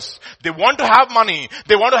pleasures. They want to have money.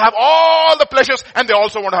 They want to have all the pleasures, and they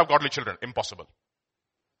also want to have godly children. Impossible.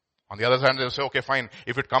 On the other hand, they'll say, okay, fine.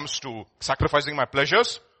 If it comes to sacrificing my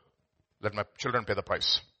pleasures, let my children pay the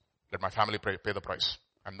price. Let my family pay the price.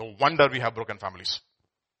 And no wonder we have broken families.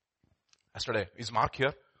 Yesterday, is Mark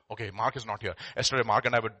here? Okay, Mark is not here. Yesterday, Mark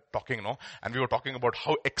and I were talking, and we were talking about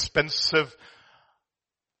how expensive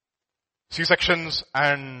C-sections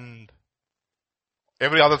and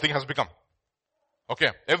every other thing has become. Okay,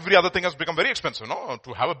 every other thing has become very expensive,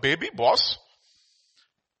 To have a baby, boss,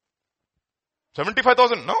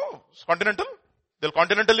 75,000, no? Continental? They'll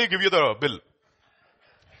continentally give you the bill.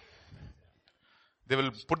 They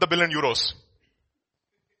will put the bill in euros.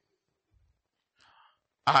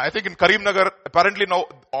 I think in Karimnagar, apparently now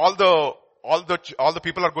all the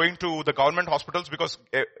people are going to the government hospitals because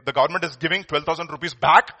the government is giving 12,000 rupees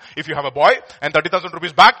back if you have a boy and 30,000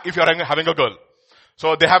 rupees back if you are having a girl.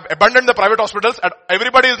 So they have abandoned the private hospitals and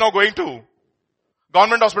everybody is now going to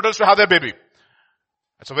government hospitals to have their baby.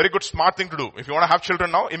 It's a very good smart thing to do. If you want to have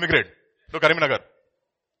children now, immigrate to Karimnagar.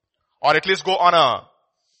 Or at least go on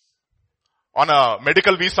a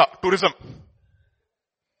medical visa, tourism.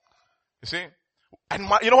 You see? And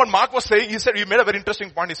you know what Mark was saying? He made a very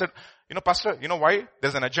interesting point. He said, Pastor, you know why?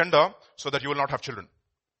 There's an agenda so that you will not have children.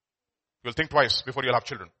 You'll think twice before you'll have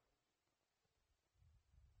children.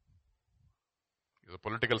 He's a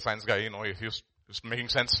political science guy, he's making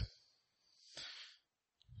sense.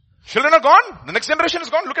 Children are gone. The next generation is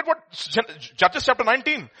gone. Look at what Judges chapter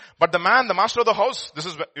 19. But the man, the master of the house,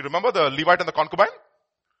 you remember the Levite and the concubine?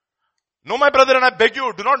 No, my brother, and I beg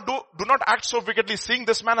you, do not act so wickedly. Seeing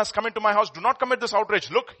this man has come into my house, do not commit this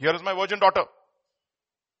outrage. Look, here is my virgin daughter.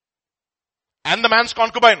 And the man's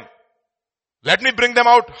concubine. Let me bring them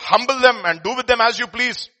out, humble them, and do with them as you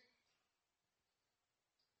please.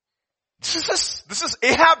 This is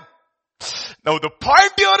Ahab. Now the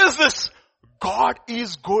point here is this. God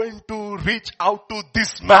is going to reach out to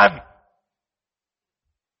this man.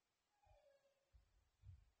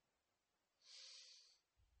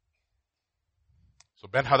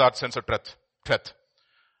 Ben-Hadad sends a threat.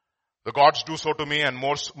 The gods do so to me, and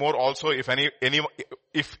more also if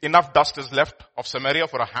if enough dust is left of Samaria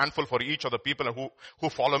for a handful for each of the people who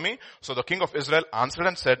follow me. So the king of Israel answered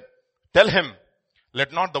and said, tell him,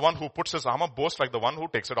 let not the one who puts his armor boast like the one who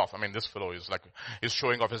takes it off. I mean, this fellow is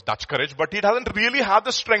showing off his Dutch courage, but he doesn't really have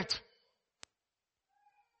the strength.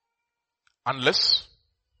 Unless,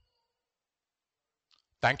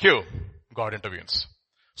 thank you, God intervenes.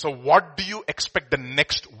 So what do you expect the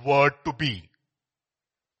next word to be?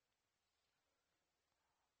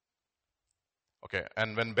 Okay,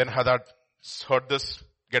 and when Ben-Hadad heard this,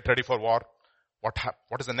 get ready for war, what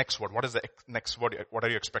is the next word? What is the next word? What are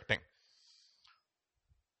you expecting?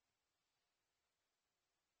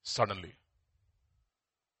 Suddenly,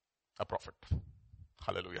 a prophet.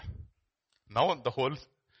 Hallelujah. Now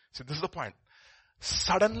see, this is the point.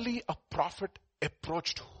 Suddenly a prophet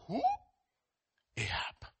approached who?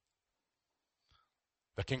 Ahab,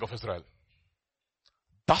 the king of Israel.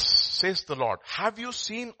 Thus says the Lord, have you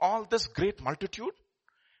seen all this great multitude?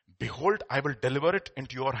 Behold, I will deliver it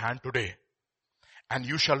into your hand today. And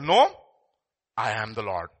you shall know I am the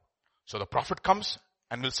Lord. So the prophet comes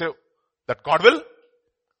and will say that God will.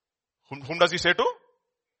 Whom does he say to?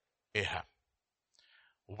 Ahab.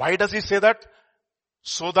 Why does he say that?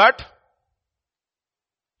 So that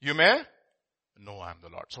you may know I am the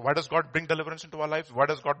Lord. So why does God bring deliverance into our life? Why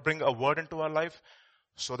does God bring a word into our life?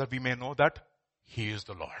 So that we may know that He is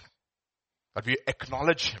the Lord. That we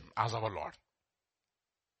acknowledge Him as our Lord.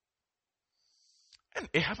 And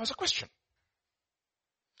Ahab has a question.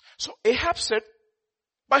 So Ahab said,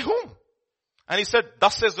 by whom? And he said,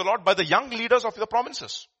 thus says the Lord, by the young leaders of the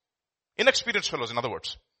provinces. Inexperienced fellows, in other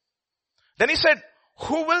words. Then he said,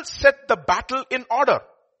 who will set the battle in order?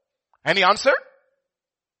 And he answered,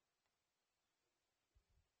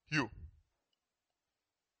 you.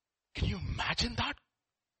 Can you imagine that?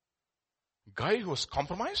 Guy who was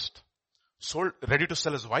compromised, sold, ready to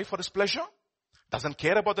sell his wife for his pleasure, doesn't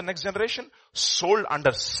care about the next generation, sold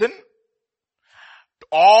under sin.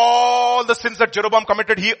 All the sins that Jeroboam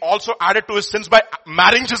committed, he also added to his sins by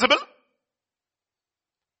marrying Jezebel.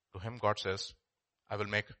 To him God says, I will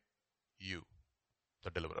make you the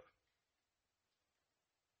deliverer.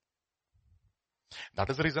 That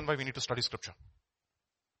is the reason why we need to study scripture.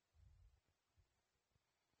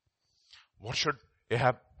 What should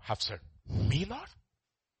Ahab have said? Me, Lord?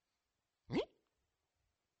 Me?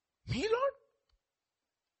 Me, Lord?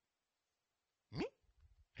 Me?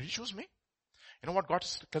 Did He choose me? You know what God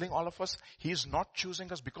is telling all of us? He is not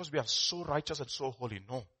choosing us because we are so righteous and so holy.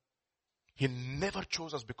 No. He never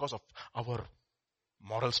chose us because of our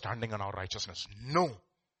moral standing and our righteousness. No.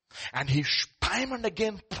 And He time and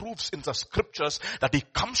again proves in the scriptures that He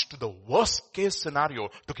comes to the worst case scenario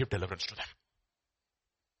to give deliverance to them.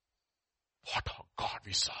 What a God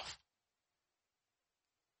we serve.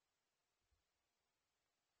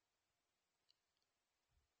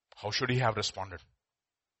 How should He have responded?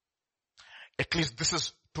 At least this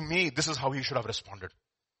is how He should have responded.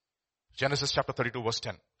 Genesis chapter 32 verse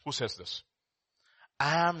 10. Who says this?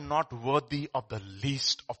 I am not worthy of the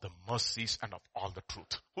least of the mercies and of all the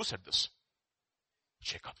truth. Who said this?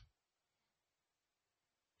 Jacob.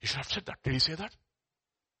 He should have said that. Did he say that?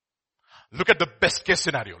 Look at the best case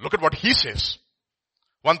scenario. Look at what he says.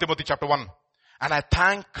 1 Timothy chapter 1. And I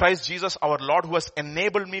thank Christ Jesus our Lord who has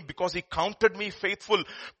enabled me because He counted me faithful.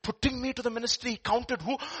 Putting me to the ministry, He counted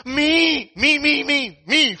who? Me,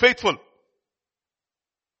 faithful.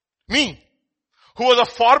 Me. Who was a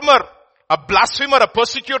former, a blasphemer, a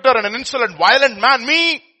persecutor, and an insolent, violent man.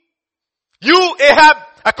 Me. You, Ahab,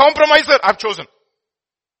 a compromiser, I've chosen.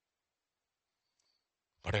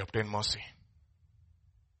 But I obtained mercy.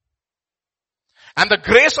 And the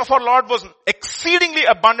grace of our Lord was exceedingly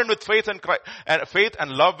abundant with faith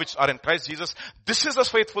and love which are in Christ Jesus. This is a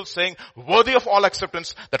faithful saying, worthy of all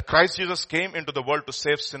acceptance, that Christ Jesus came into the world to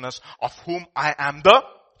save sinners, of whom I am the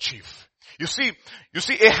chief. You see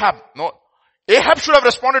Ahab. No, Ahab should have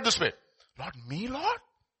responded this way. Lord, me, Lord?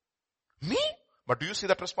 Me? But do you see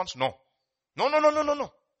that response? No.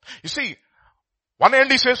 No. You see, one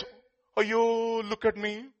end he says, oh, you look at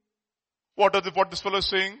me. What this fellow is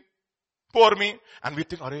saying? Poor me. And we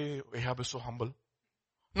think, Ahab is so humble.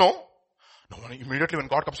 No, immediately when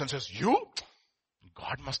God comes and says, you?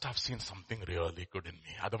 God must have seen something really good in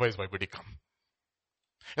me. Otherwise, why would He come?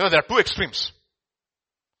 You know, there are two extremes.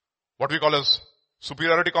 What we call as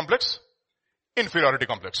superiority complex, inferiority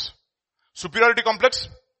complex. Superiority complex,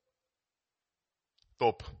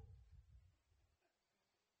 top.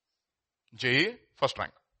 JEE, first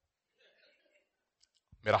rank.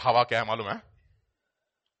 मेरा हवा क्या है मालूम है?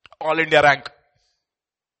 All India rank.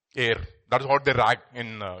 Air. That is what they rag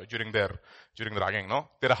in, during the ragging, no?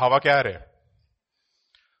 Tera Hawa kya hai?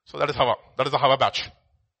 So that is Hawa. That is the Hawa batch.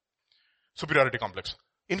 Superiority complex.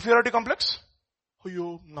 Inferiority complex? Oh,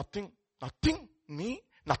 you, nothing, me,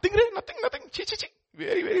 nothing, nothing, chi.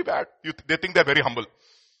 Very, very bad. They think they're very humble.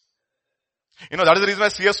 That is the reason why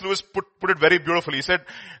C.S. Lewis put it very beautifully. He said,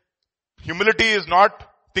 humility is not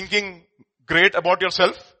thinking great about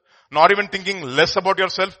yourself, nor even thinking less about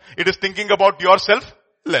yourself. It is thinking about yourself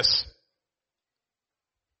less.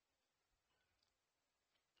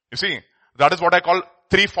 You see, that is what I call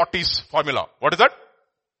 340s formula. What is that?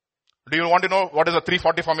 Do you want to know what is a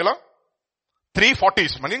 340 formula?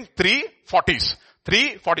 340s, meaning 340s.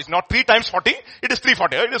 340s, not 3 times 40, it is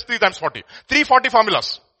 340. It is 3 times 40. 340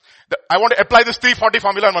 formulas. I want to apply this 340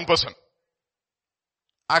 formula on one person.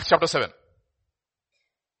 Acts chapter 7.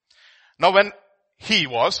 Now when he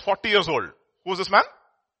was 40 years old, who was this man?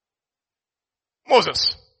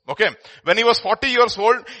 Moses. Okay. When he was 40 years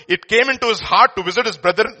old, it came into his heart to visit his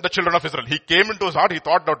brethren, the children of Israel. He came into his heart, he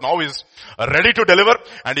thought that now he is ready to deliver,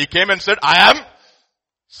 and he came and said, I am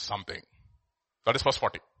something. That is verse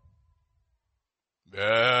 40.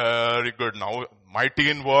 Very good. Now, mighty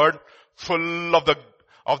in word, full of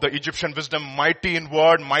the Egyptian wisdom, mighty in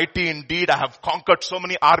word, mighty in deed. I have conquered so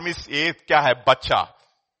many armies. Ye kya hai, bacha?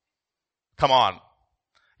 Come on.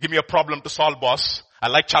 Give me a problem to solve, boss. I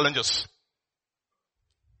like challenges.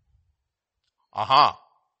 God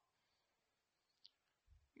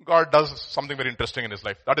does something very interesting in his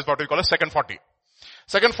life. That is what we call a second 40.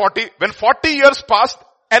 Second 40, when 40 years passed,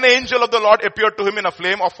 an angel of the Lord appeared to him in a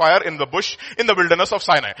flame of fire in the bush in the wilderness of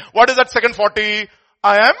Sinai. What is that second 40?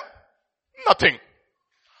 I am nothing.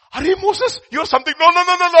 Are you Moses? You are something. No,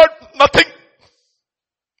 Lord, nothing.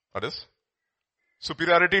 What is?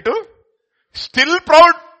 Superiority to? Still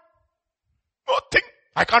proud. Nothing.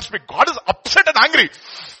 I can't speak. God is upset and angry.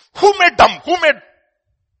 Who made dumb?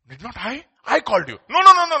 Did not I? I called you.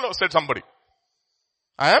 No, said somebody.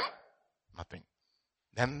 I am nothing.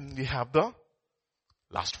 Then we have the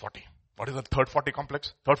last 40. What is the third 40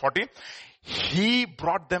 complex? Third 40. He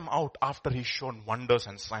brought them out after he shown wonders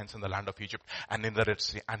and signs in the land of Egypt and in the Red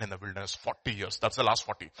Sea and in the wilderness 40 years. That's the last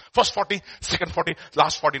 40. First 40, second 40,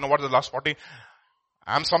 last 40. What is the last 40?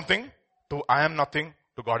 I am something to I am nothing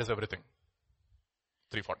to God is everything.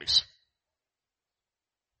 340s.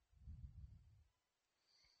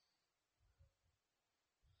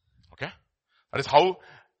 Okay? That is how,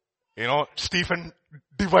 Stephen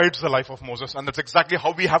divides the life of Moses, and that's exactly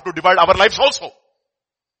how we have to divide our lives also.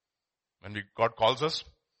 When God calls us,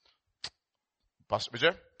 Pastor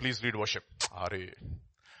Vijay, please lead worship.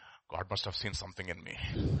 God must have seen something in me.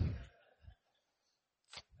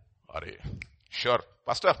 Sure,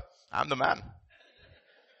 Pastor, I'm the man.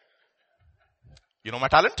 You know my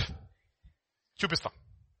talent? Chupista.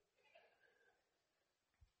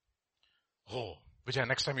 Oh, Vijay,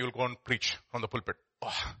 next time you will go and preach from the pulpit.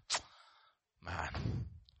 Oh, man.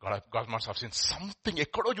 God must have seen something.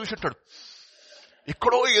 Ekkado చూసుంటాడు.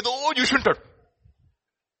 Ekkado ఏదో చూసుంటాడు.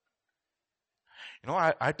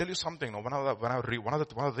 I tell you something. One of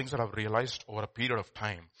the things that I've realized over a period of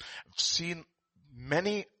time, I've seen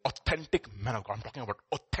many authentic men of God. I'm talking about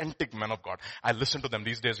authentic men of God. I listen to them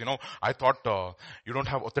these days. I thought you don't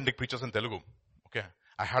have authentic preachers in Telugu. Okay.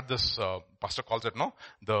 I had this, pastor calls it,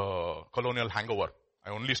 the colonial hangover. I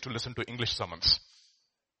only used to listen to English sermons.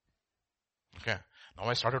 Okay. Now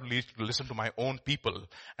I started to listen to my own people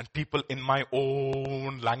and people in my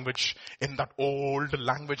own language, in that old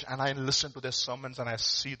language, and I listen to their sermons and I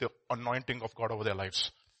see the anointing of God over their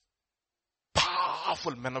lives.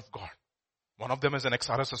 Powerful men of God. One of them is an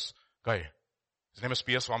ex-RSS guy. His name is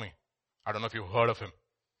P.S. Swami. I don't know if you've heard of him.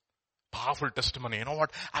 Powerful testimony. You know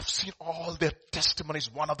what? I've seen all their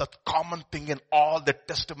testimonies. One of the common thing in all their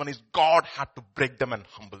testimonies, God had to break them and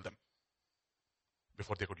humble them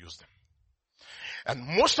before they could use them. And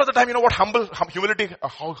most of the time, what humility,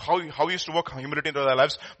 how used to work humility into their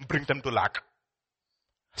lives, bring them to lack.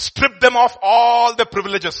 Strip them of all their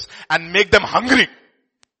privileges and make them hungry.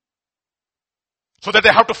 So that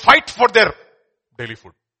they have to fight for their daily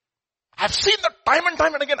food. I've seen that time and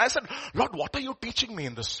time and again. I said, Lord, what are you teaching me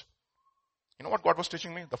in this? You know what God was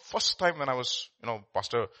teaching me? The first time when I was,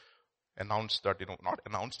 pastor announced that, not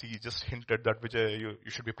announced, he just hinted that, Vijay,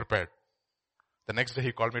 you should be prepared. The next day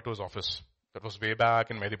he called me to his office. That was way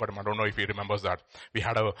back in Medipatam. I don't know if he remembers that. We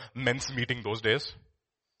had a men's meeting those days.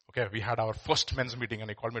 Okay, we had our first men's meeting and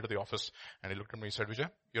he called me to the office and he looked at me and said, Vijay,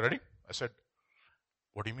 you ready? I said,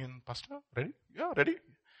 what do you mean, pastor? Ready? Yeah, ready.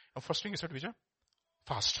 And first thing he said, Vijay,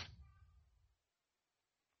 fast.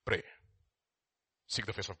 Pray. Seek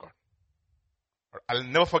the face of God. I'll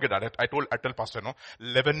never forget that. I tell pastor,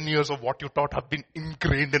 11 years of what you taught have been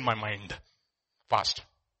ingrained in my mind. Fast.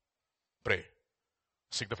 Pray.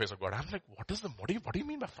 Seek the face of God. I'm like, what do you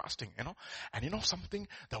mean by fasting? And something,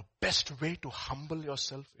 the best way to humble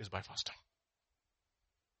yourself is by fasting.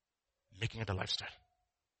 Making it a lifestyle.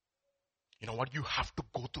 You know what? You have to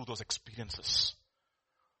go through those experiences.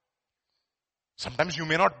 Sometimes you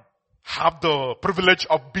may not have the privilege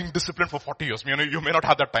of being disciplined for 40 years. You may not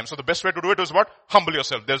have that time. So the best way to do it is what? Humble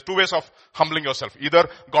yourself. There's two ways of humbling yourself. Either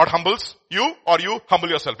God humbles you or you humble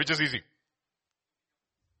yourself, which is easy.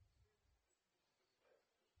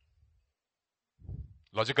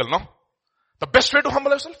 Logical, no? The best way to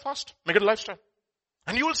humble yourself, fast. Make it a lifestyle.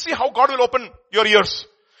 And you will see how God will open your ears.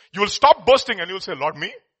 You will stop boasting and you will say, Lord,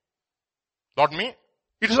 me? Lord, me?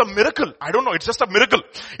 It is a miracle. I don't know. It's just a miracle.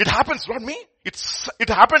 It happens. Lord, me? It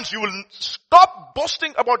happens. You will stop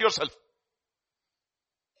boasting about yourself.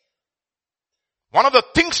 One of the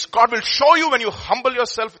things God will show you when you humble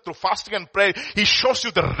yourself through fasting and prayer, He shows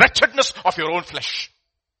you the wretchedness of your own flesh.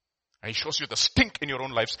 And He shows you the stink in your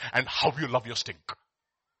own lives and how you love your stink.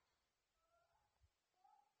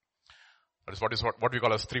 That is what we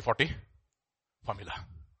call as 340 formula.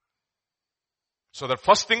 So the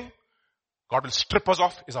first thing God will strip us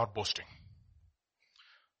off is our boasting.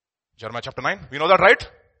 Jeremiah chapter 9, we know that, right?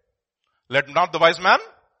 Let not the wise man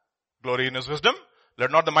glory in his wisdom.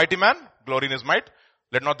 Let not the mighty man glory in his might.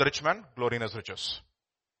 Let not the rich man glory in his riches.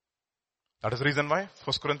 That is the reason why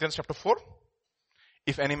 1 Corinthians chapter 4,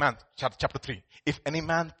 if any man, chapter 3, if any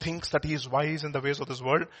man thinks that he is wise in the ways of this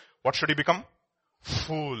world, what should he become?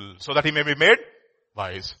 Fool, so that he may be made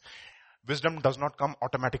wise. Wisdom does not come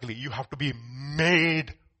automatically. You have to be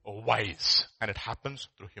made wise. And it happens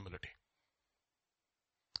through humility.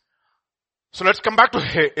 So let's come back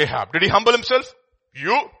to Ahab. Did he humble himself?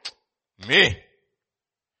 You? Me?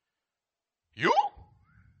 You?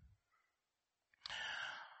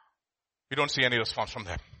 We don't see any response from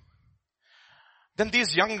them. Then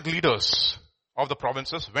these young leaders of the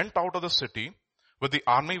provinces went out of the city with the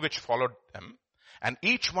army which followed them, and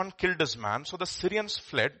each one killed his man. So the Syrians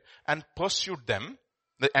fled and pursued them,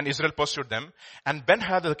 and Israel pursued them. And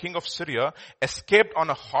Ben-Hadad, the king of Syria, escaped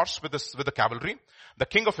on a horse with the cavalry. The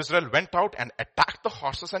king of Israel went out and attacked the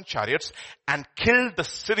horses and chariots and killed the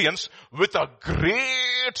Syrians with a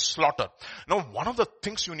great slaughter. Now, one of the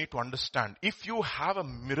things you need to understand, if you have a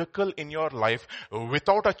miracle in your life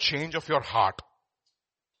without a change of your heart,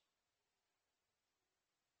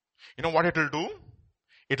 you know what it will do?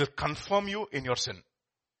 It will confirm you in your sin.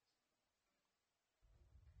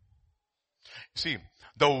 See,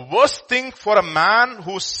 the worst thing for a man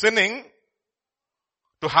who's sinning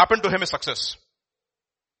to happen to him is success.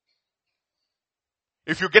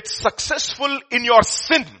 If you get successful in your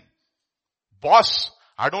sin, boss,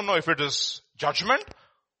 I don't know if it is judgment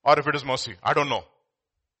or if it is mercy. I don't know.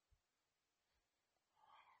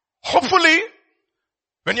 Hopefully,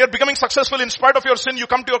 when you're becoming successful in spite of your sin, you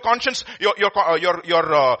come to your conscience,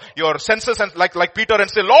 your senses, and like Peter, and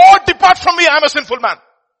say, Lord, depart from me, I am a sinful man.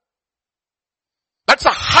 That's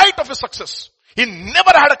the height of his success. He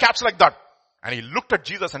never had a catch like that. And he looked at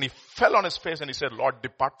Jesus and he fell on his face and he said, Lord,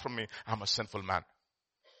 depart from me, I am a sinful man.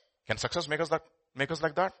 Can success make us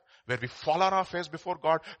like that? Where we fall on our face before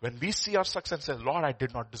God, when we see our success and say, Lord, I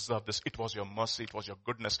did not deserve this. It was your mercy, it was your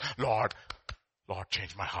goodness. Lord,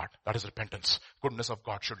 change my heart. That is repentance. Goodness of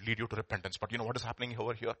God should lead you to repentance. But you know what is happening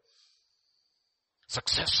over here?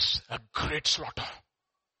 Success, a great slaughter.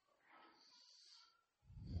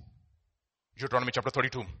 Deuteronomy chapter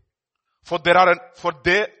 32. For they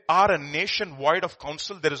are a nation void of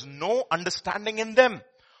counsel. There is no understanding in them.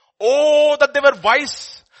 Oh, that they were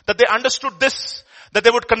wise, that they understood this, that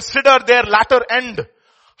they would consider their latter end.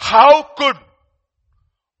 How could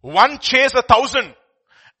one chase 1,000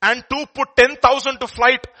 and two put 10,000 to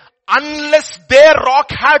flight unless their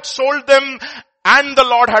rock had sold them and the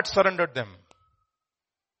Lord had surrendered them?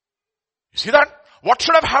 You see that? What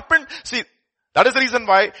should have happened? See, that is the reason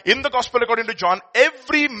why in the gospel according to John,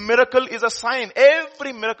 every miracle is a sign.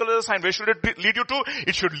 Every miracle is a sign. Where should it lead you to?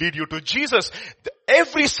 It should lead you to Jesus.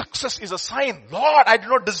 Every success is a sign. Lord, I do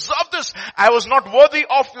not deserve this. I was not worthy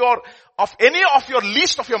of any of your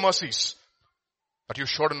least of your mercies. But you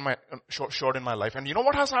showed in my life. And you know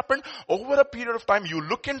what has happened? Over a period of time, you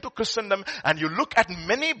look into Christendom and you look at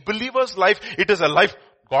many believers' life. It is a life,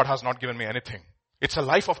 God has not given me anything. It's a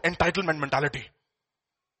life of entitlement mentality.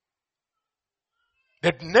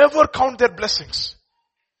 They never count their blessings.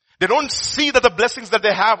 They don't see that the blessings that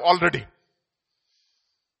they have already.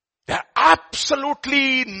 They're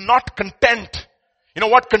absolutely not content. You know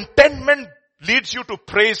what? Contentment leads you to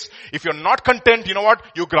praise. If you're not content, you know what?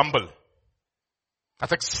 You grumble.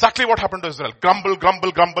 That's exactly what happened to Israel. Grumble,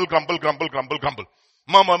 grumble, grumble, grumble, grumble, grumble, grumble.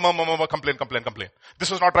 Murmur, murmur, murmur, complain, complain, complain.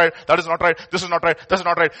 This is not right. That is not right. This is not right. This is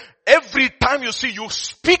not right. Every time you see, you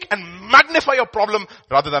speak and magnify your problem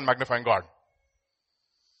rather than magnifying God.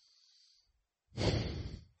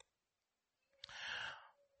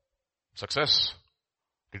 Success.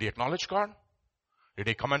 Did he acknowledge God? Did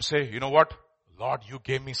he come and say, you know what? Lord, you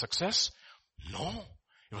gave me success? No.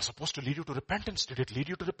 It was supposed to lead you to repentance. Did it lead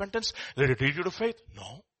you to repentance? Did it lead you to faith?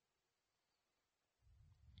 No.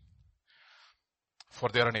 For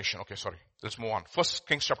they are a nation. Okay, sorry. Let's move on. 1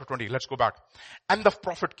 Kings chapter 20. Let's go back. And the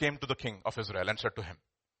prophet came to the king of Israel and said to him,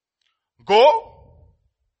 go,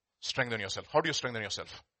 strengthen yourself. How do you strengthen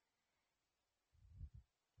yourself?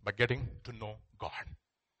 By getting to know God.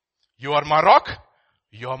 You are my rock.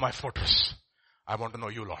 You are my fortress. I want to know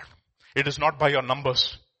you, Lord. It is not by your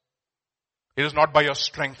numbers. It is not by your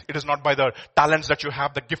strength. It is not by the talents that you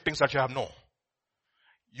have, the giftings that you have. No.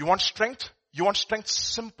 You want strength? You want strength?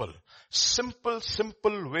 Simple.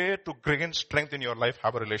 Simple way to gain strength in your life.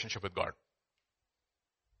 Have a relationship with God.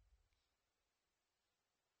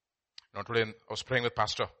 Now today I was praying with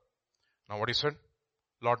Pastor. Now what he said?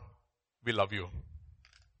 Lord, we love you.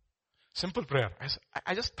 Simple prayer.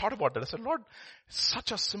 I just thought about that. I said, Lord, it's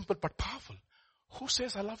such a simple but powerful. Who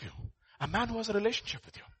says I love you? A man who has a relationship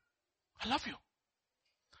with you. I love you.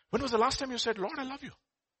 When was the last time you said, Lord, I love you?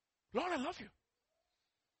 Lord, I love you.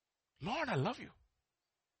 Lord, I love you.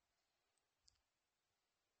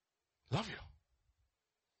 Love you.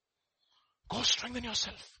 Go strengthen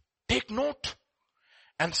yourself. Take note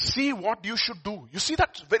and see what you should do. You see,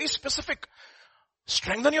 that's very specific.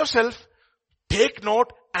 Strengthen yourself. Take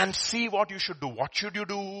note and see what you should do. What should you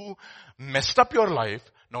do? Messed up your life.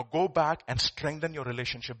 Now go back and strengthen your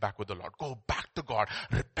relationship back with the Lord. Go back to God.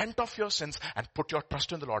 Repent of your sins and put your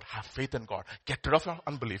trust in the Lord. Have faith in God. Get rid of your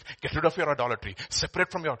unbelief. Get rid of your idolatry. Separate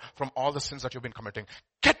from all the sins that you've been committing.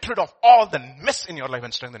 Get rid of all the mess in your life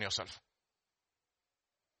and strengthen yourself.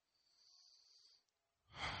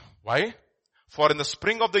 Why? For in the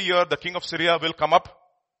spring of the year, the king of Syria will come up.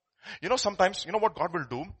 You know, sometimes, you know what God will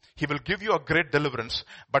do? He will give you a great deliverance,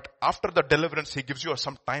 but after the deliverance, He gives you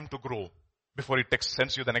some time to grow before He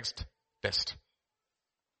sends you the next test.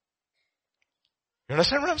 You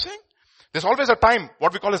understand what I'm saying? There's always a time,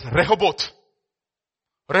 what we call as Rehoboth.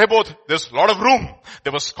 Rehoboth, there's a lot of room.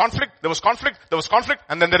 There was conflict,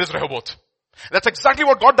 and then there is Rehoboth. That's exactly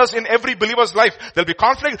what God does in every believer's life. There'll be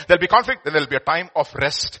conflict, then there'll be a time of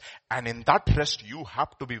rest. And in that rest, you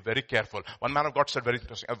have to be very careful. One man of God said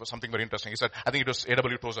something very interesting. He said, I think it was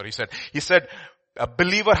A.W. Tozer. He said, a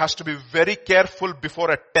believer has to be very careful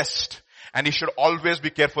before a test. And he should always be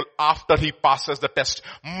careful after he passes the test.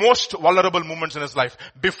 Most vulnerable moments in his life.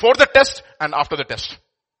 Before the test and after the test.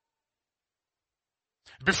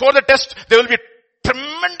 Before the test, there will be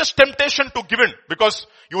tremendous temptation to give in because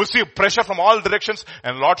you will see pressure from all directions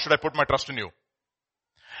and Lord, should I put my trust in you?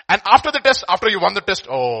 And after the test, after you won the test,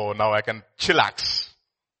 oh, now I can chillax.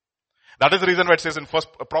 That is the reason why it says in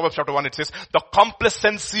Proverbs chapter 1, it says, the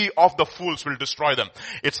complacency of the fools will destroy them.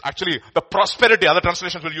 It's actually the prosperity, other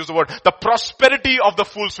translations will use the word, the prosperity of the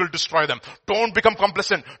fools will destroy them. Don't become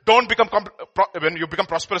complacent. When you become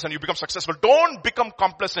prosperous and you become successful, don't become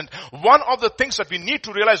complacent. One of the things that we need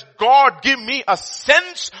to realize, God, give me a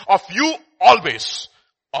sense of you always.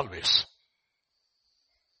 Always.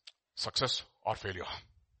 Success or failure.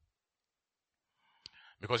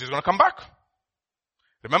 Because He's going to come back.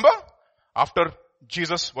 Remember? After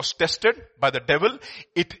Jesus was tested by the devil,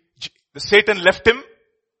 Satan left Him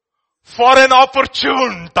for an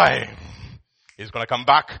opportune time. He's going to come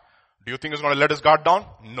back. Do you think He's going to let His guard down?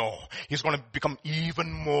 No. He's going to become even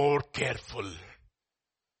more careful.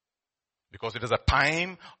 Because it is a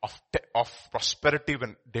time of prosperity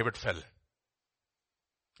when David fell.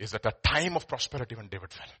 Is that a time of prosperity when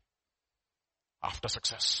David fell? After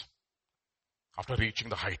success. After reaching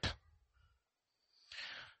the height.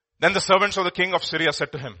 Then the servants of the king of Syria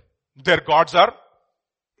said to him, their gods are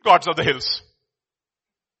gods of the hills.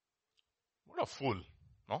 What a fool,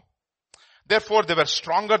 no? Therefore they were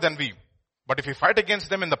stronger than we. But if we fight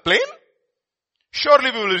against them in the plain,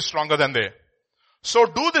 surely we will be stronger than they. So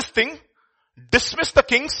do this thing, dismiss the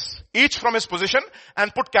kings, each from his position,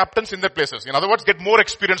 and put captains in their places. In other words, get more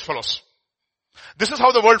experienced fellows. This is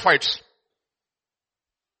how the world fights.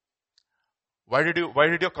 Why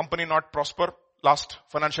did your company not prosper last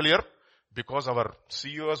financial year? Because our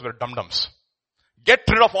CEOs were dum-dums. Get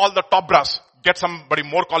rid of all the top brass. Get somebody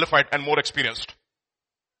more qualified and more experienced.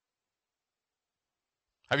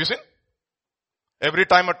 Have you seen? Every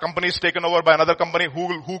time a company is taken over by another company,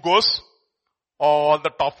 who goes? All the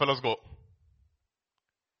top fellows go.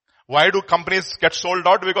 Why do companies get sold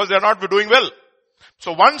out? Because they are not doing well.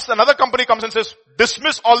 So once another company comes and says,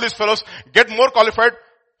 dismiss all these fellows, get more qualified,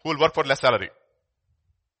 who will work for less salary.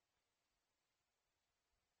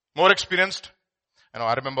 More experienced.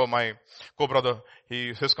 I remember my co-brother,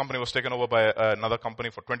 his company was taken over by another company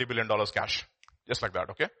for $20 billion cash. Just like that,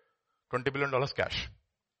 okay? $20 billion cash.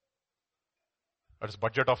 That is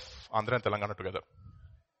budget of Andhra and Telangana together.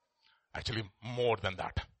 Actually, more than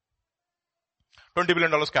that. $20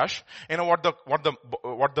 billion cash. You know what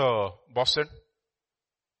the boss said?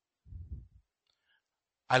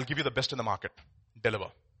 I'll give you the best in the market. Deliver.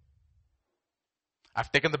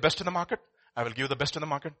 I've taken the best in the market. I will give you the best in the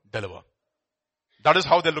market. Deliver. That is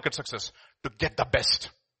how they look at success. To get the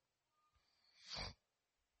best.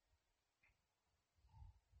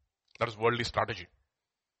 That is worldly strategy.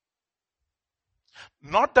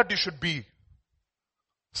 Not that you should be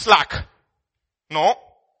slack. No.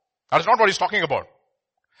 That is not what he's talking about.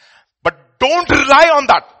 But don't rely on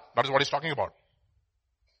that. That is what he's talking about.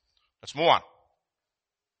 Let's move on.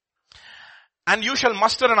 And you shall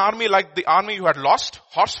muster an army like the army you had lost,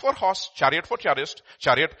 horse for horse, chariot for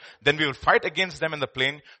chariot. Then we will fight against them in the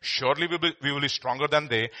plain. Surely we will be stronger than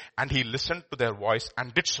they. And he listened to their voice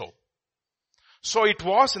and did so. So it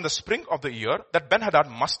was in the spring of the year that Ben-Hadad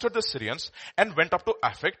mustered the Syrians and went up to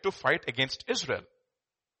Aphek to fight against Israel.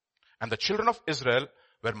 And the children of Israel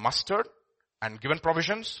were mustered and given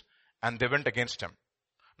provisions, and they went against him.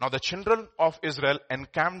 Now the children of Israel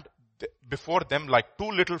encamped before them like two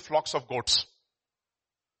little flocks of goats.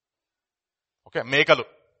 Okay, Megalu.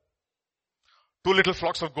 Two little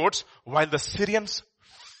flocks of goats, while the Syrians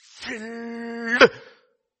filled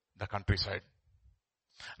the countryside.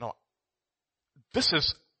 Now, this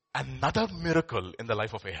is another miracle in the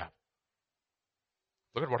life of Ahab.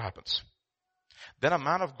 Look at what happens. Then a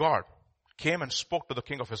man of God came and spoke to the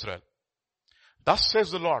king of Israel. Thus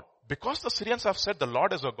says the Lord, because the Syrians have said the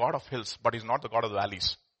Lord is a God of hills, but he's not the God of the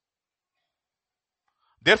valleys.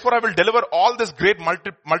 Therefore I will deliver all this great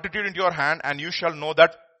multitude into your hand, and you shall know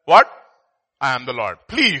that, what? I am the Lord.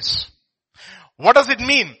 Please. What does it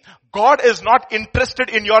mean? God is not interested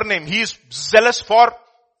in your name. He is zealous for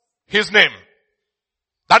his name.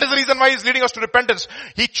 That is the reason why he's leading us to repentance.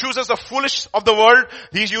 He chooses the foolish of the world.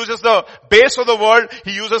 He uses the base of the world.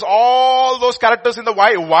 He uses all those characters in the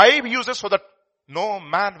why. Why he uses? So that no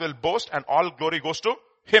man will boast and all glory goes to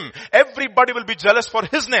him. Everybody will be jealous for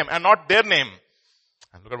his name and not their name.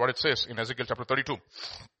 And look at what it says in Ezekiel chapter 32.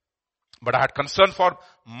 But I had concern for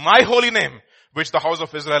my holy name, which the house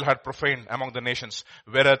of Israel had profaned among the nations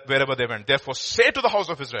wherever they went. Therefore say to the house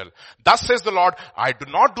of Israel, thus says the Lord, I do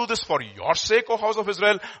not do this for your sake, O house of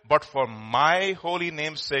Israel, but for my holy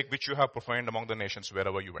name's sake, which you have profaned among the nations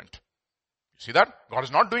wherever you went. You see that? God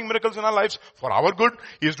is not doing miracles in our lives for our good.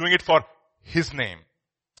 He is doing it for his name.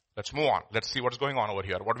 Let's move on. Let's see what's going on over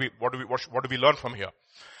here. What do we learn from here?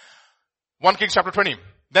 1 Kings chapter 20.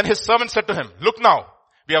 Then his servant said to him, look now,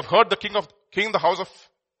 we have heard the king the house of,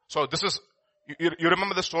 so this is, you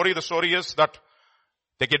remember the story? The story is that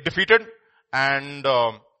they get defeated and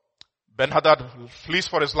Ben-Hadad flees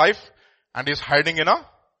for his life and he's hiding in a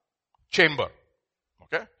chamber.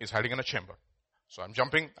 Okay? He's hiding in a chamber. So I'm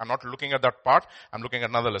not looking at that part. I'm looking at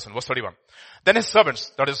another lesson. Verse 31. Then his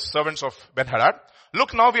servants, that is servants of Ben-Hadad,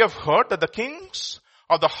 look now we have heard that the kings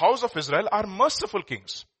of the house of Israel are merciful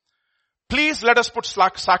kings. Please let us put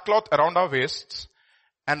sackcloth around our waists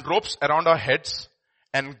and ropes around our heads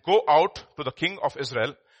and go out to the king of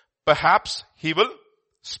Israel. Perhaps he will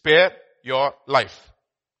spare your life.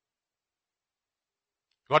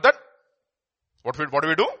 Got that? What do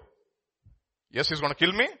we do? Yes, he's going to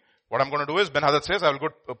kill me. What I'm going to do is, Ben-Hadad says, I will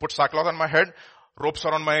go put sackcloth on my head, ropes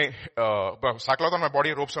around my, sackcloth on my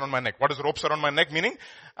body, ropes around my neck. What is ropes around my neck? Meaning,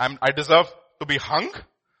 I deserve to be hung,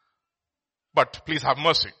 but please have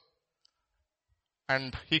mercy.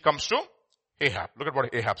 And he comes to Ahab. Look at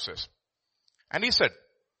what Ahab says. And he said,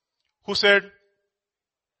 who said?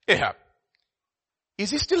 Ahab.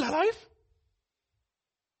 Is he still alive?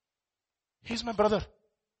 He's my brother.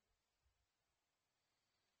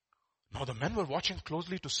 Now the men were watching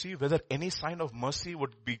closely to see whether any sign of mercy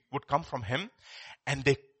would come from him, and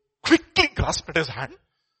they quickly grasped at his hand.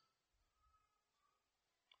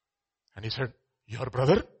 And he said, your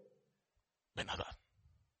brother? Ben-Hadad.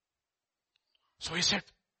 So he said,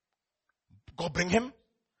 go bring him.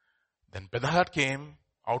 Then Ben-Hadad came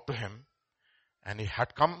out to him, and he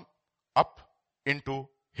had come up into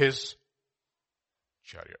his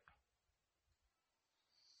chariot.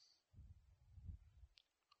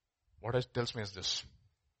 What it tells me is this.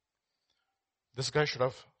 This guy should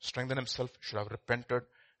have strengthened himself, should have repented,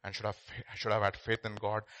 and should have had faith in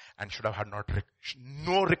God and should have had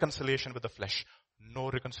no reconciliation with the flesh, no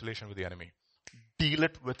reconciliation with the enemy. Deal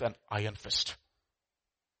it with an iron fist.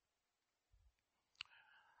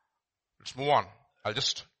 Let's move on. I'll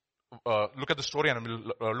just look at the story and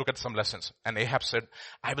we'll look at some lessons. And Ahab said,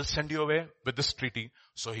 I will send you away with this treaty.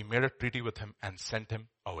 So he made a treaty with him and sent him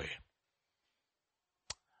away.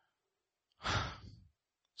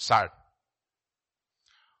 Sad.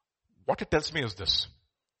 What it tells me is this.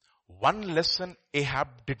 One lesson Ahab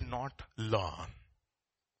did not learn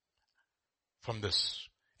from this.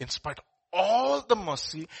 In spite of all the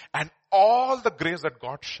mercy and all the grace that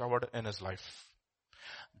God showered in his life.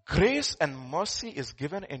 Grace and mercy is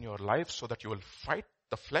given in your life so that you will fight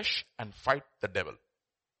the flesh and fight the devil.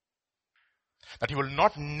 That you will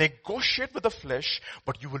not negotiate with the flesh,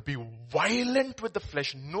 but you will be violent with the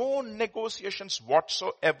flesh. No negotiations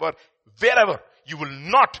whatsoever, wherever. You will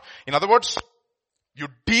not. In other words, you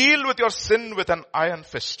deal with your sin with an iron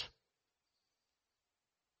fist.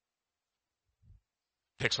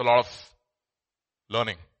 Takes a lot of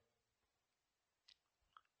learning.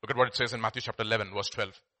 Look at what it says in Matthew chapter 11, verse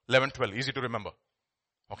 12. 11:12, easy to remember.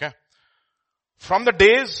 Okay? From the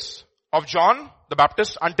days of John the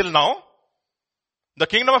Baptist until now, the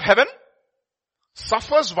kingdom of heaven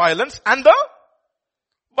suffers violence and the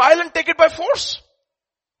violent take it by force.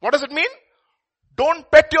 What does it mean? Don't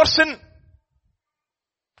pet your sin.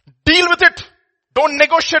 Deal with it. Don't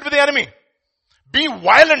negotiate with the enemy. Be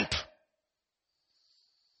violent.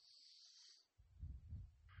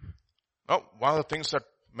 Now, one of the things that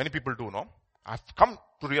many people do, I've come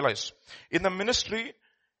to realize in the ministry,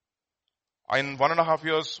 in 1.5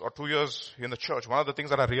 years or 2 years in the church, one of the things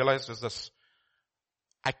that I realized is this.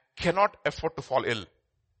 I cannot afford to fall ill.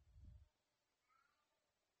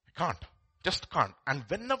 I can't. Just can't. And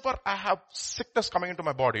whenever I have sickness coming into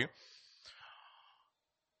my body,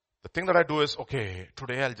 the thing that I do is, okay,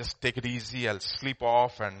 today I'll just take it easy, I'll sleep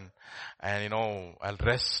off and I'll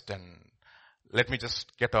rest and let me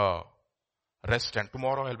just get a rest and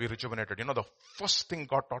tomorrow I'll be rejuvenated. The first thing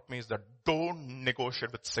God taught me is that don't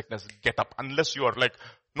negotiate with sickness. Get up unless you are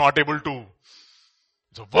not able to.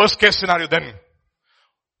 It's a worst case scenario then.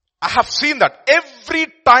 I have seen that every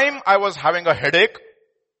time I was having a headache.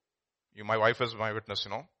 My wife is my witness,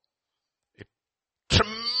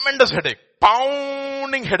 tremendous headache,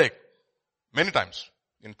 pounding headache. Many times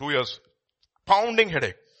in 2 years, pounding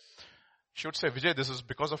headache. She would say, Vijay, this is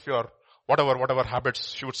because of your whatever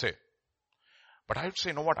habits, she would say. But I would say,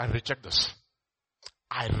 you know what? I reject this.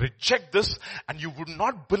 I reject this and you would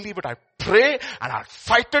not believe it. I pray and I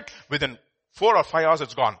fight it. Within 4 or 5 hours,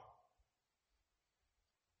 it's gone.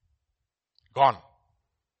 Gone.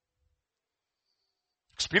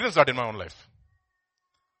 Experienced that in my own life.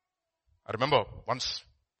 I remember once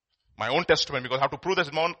my own testimony, because I have to prove this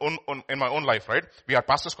in my own life, right? We had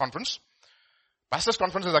pastors conference. Pastors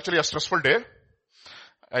conference is actually a stressful day.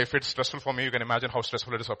 If it's stressful for me, you can imagine how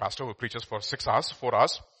stressful it is for a pastor who preaches for 4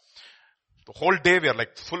 hours. The whole day we are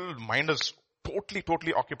full mind is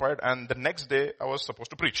totally occupied, and the next day I was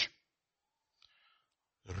supposed to preach.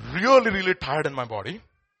 Really tired in my body.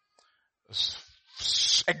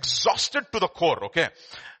 Exhausted to the core, okay?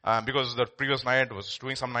 Because the previous night was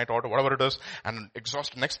doing some night out or whatever it is, and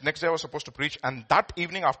exhausted. Next day I was supposed to preach, and that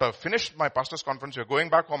evening after I finished my pastor's conference, we're going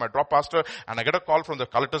back home, I drop pastor, and I get a call from the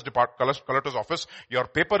collector's office. Your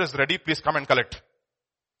paper is ready, please come and collect.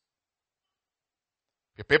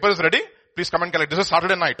 Your paper is ready, please come and collect. This is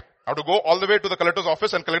Saturday night. I have to go all the way to the collector's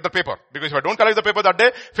office and collect the paper. Because if I don't collect the paper that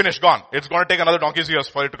day, finish, gone. It's going to take another donkey's years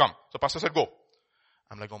for it to come. So pastor said, go.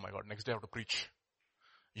 I'm like, oh my God, next day I have to preach.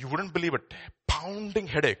 You wouldn't believe it. Pounding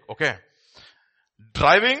headache, okay.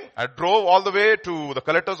 Driving, I drove all the way to the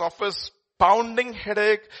collector's office, pounding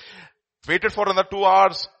headache, waited for another 2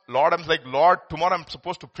 hours. Lord, I'm like, Lord, tomorrow I'm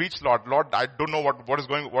supposed to preach, Lord, I don't know what is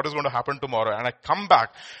going to happen tomorrow. And I come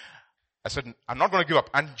back. I said, I'm not going to give up.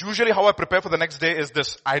 And usually how I prepare for the next day is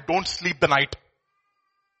this. I don't sleep the night.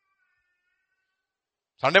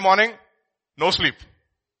 Sunday morning, no sleep.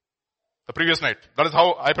 The previous night. That is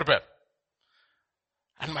how I prepare.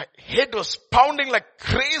 And my head was pounding like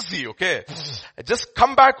crazy, okay. I just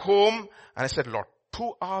come back home and I said, Lord,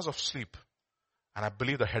 2 hours of sleep and I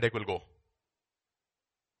believe the headache will go.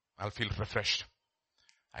 I'll feel refreshed.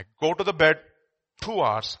 I go to the bed, 2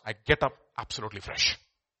 hours, I get up absolutely fresh.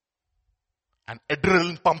 And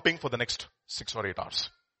adrenaline pumping for the next 6 or 8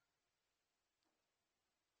 hours.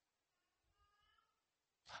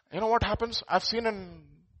 You know what happens? I've seen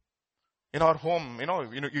in our home,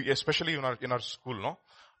 especially in our school, no?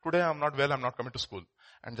 Today I'm not well, I'm not coming to school.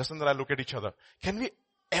 And Justin and I look at each other. Can we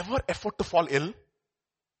ever afford to fall ill?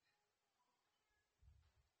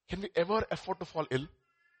 Can we ever afford to fall ill?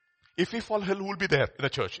 If we fall ill, who will be there in the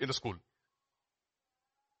church, in the school?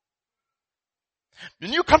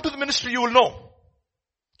 When you come to the ministry, you will know.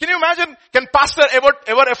 Can you imagine? Can pastor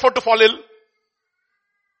ever afford to fall ill?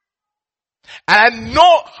 And I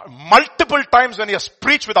know multiple times when he has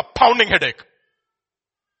preached with a pounding headache.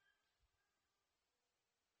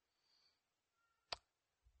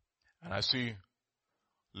 And I see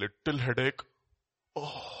little headache.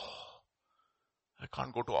 Oh, I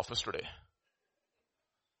can't go to office today.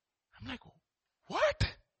 I'm like,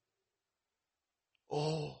 what?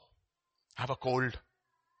 Oh, I have a cold.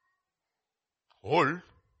 Cold?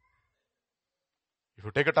 If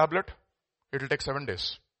you take a tablet, it will take 7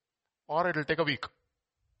 days. Or it will take a week.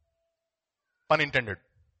 Pun intended.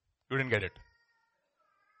 You didn't get it.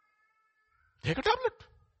 Take a tablet.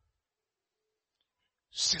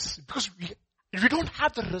 Because we don't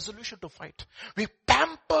have the resolution to fight. We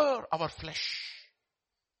pamper our flesh.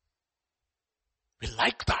 We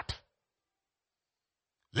like that.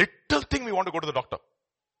 Little thing we want to go to the doctor.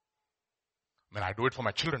 I mean, I do it for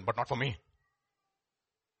my children, but not for me.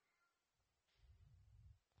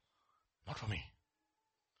 Not for me.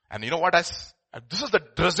 And you know what? This is the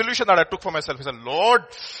resolution that I took for myself. I said, Lord,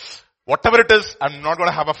 whatever it is, I'm not going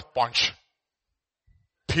to have a punch.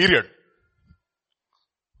 Period.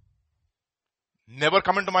 Never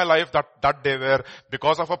come into my life that day where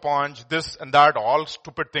because of a punch, this and that, all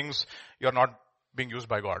stupid things, you're not being used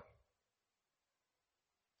by God.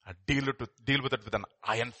 I deal with it with an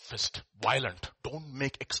iron fist. Violent. Don't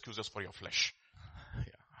make excuses for your flesh.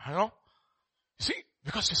 Yeah. You know? See?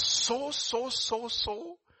 Because it's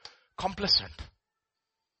so complacent.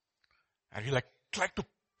 And we like to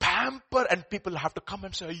pamper, and people have to come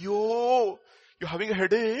and say, yo, you're having a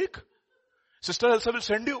headache? Sister Elsa will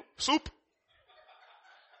send you soup.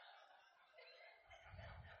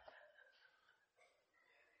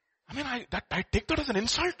 I mean, I take that as an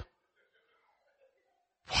insult.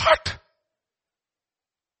 What?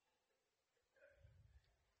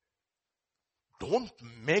 Don't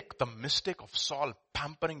make the mistake of Saul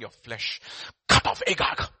pampering your flesh. Cut off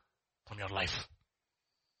Agag from your life.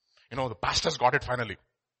 You know, the pastors got it finally.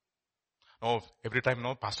 No, every time,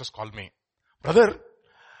 pastors call me, brother,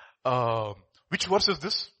 which verse is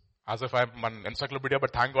this? As if I'm an encyclopedia,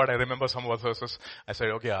 but thank God I remember some verses. I said,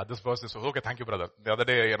 okay, this verse is, okay, thank you, brother. The other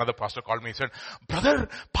day, another pastor called me, he said, brother,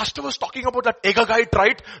 pastor was talking about that Agagite,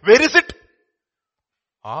 right? Where is it?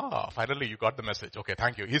 Finally you got the message. Okay,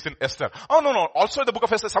 thank you. He's in Esther. Oh, no. Also in the book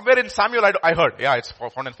of Esther, somewhere in Samuel, I heard. Yeah, it's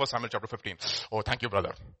found in 1 Samuel chapter 15. Oh, thank you,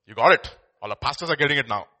 brother. You got it. All the pastors are getting it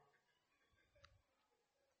now.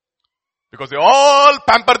 Because they all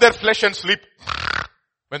pamper their flesh and sleep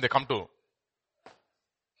when they come to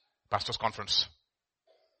pastor's conference.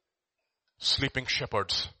 Sleeping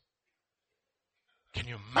shepherds. Can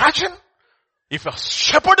you imagine? If a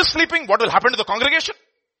shepherd is sleeping, what will happen to the congregation?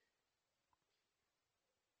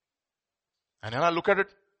 And then I look at it.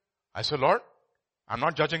 I say, Lord, I'm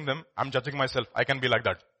not judging them. I'm judging myself. I can be like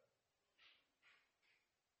that.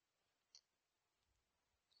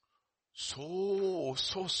 So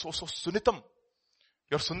Sunitam.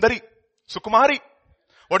 You're Sundari. Sukumari.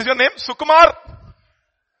 What is your name? Sukumar.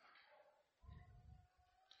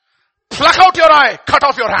 Pluck out your eye. Cut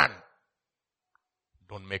off your hand.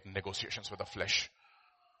 Don't make negotiations with the flesh.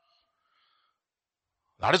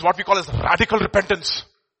 That is what we call as radical repentance.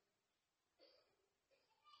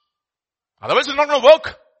 Otherwise it's not going to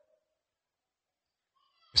work.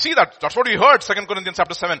 You see that's what we heard, 2 Corinthians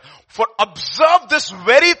chapter 7. For observe this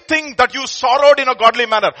very thing that you sorrowed in a godly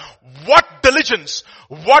manner. What diligence,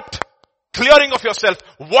 what clearing of yourself,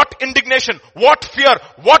 what indignation, what fear,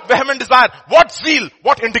 what vehement desire, what zeal,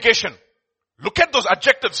 what indication. Look at those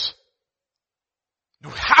adjectives. Do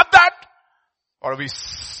you have that? Or are we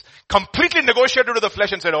completely negotiated with the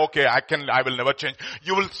flesh and said, okay, I will never change.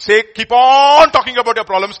 You will say, keep on talking about your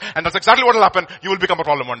problems, and that's exactly what will happen. You will become a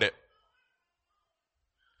problem one day.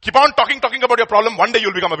 Keep on talking about your problem, one day you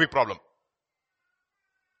will become a big problem.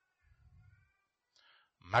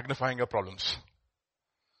 Magnifying your problems.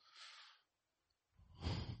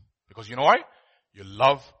 Because you know why? You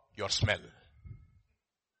love your smell.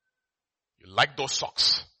 You like those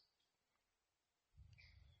socks.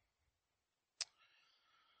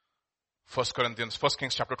 1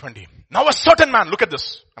 Kings chapter 20. Now a certain man, look at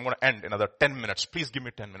this. I'm going to end in another 10 minutes. Please give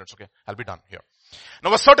me 10 minutes, okay? I'll be done here.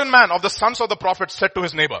 Now a certain man of the sons of the prophets said to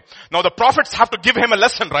his neighbor. Now the prophets have to give him a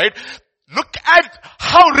lesson, right? Look at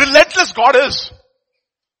how relentless God is.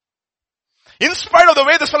 In spite of the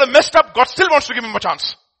way this fellow messed up, God still wants to give him a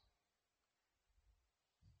chance.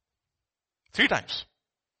 3 times.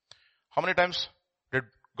 How many times did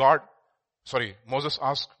God Moses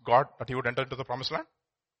asked God that he would enter into the promised land?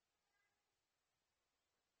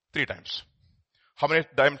 3 times. How many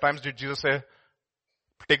times did Jesus say,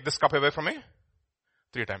 take this cup away from me?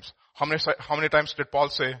 3 times. How many times did Paul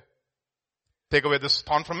say, take away this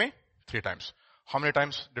thorn from me? 3 times. How many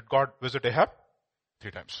times did God visit Ahab?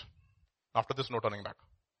 3 times. After this, no turning back.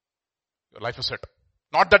 Your life is set.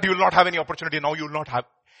 Not that you will not have any opportunity. Now you don't have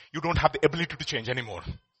the ability to change anymore.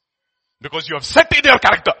 Because you have set in your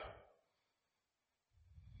character.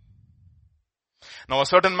 Now a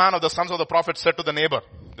certain man of the sons of the prophet said to the neighbor,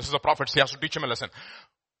 this is a prophet, so he has to teach him a lesson.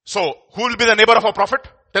 So, who will be the neighbor of a prophet?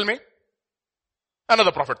 Tell me.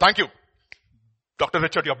 Another prophet. Thank you. Dr.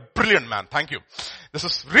 Richard, you're a brilliant man. Thank you. This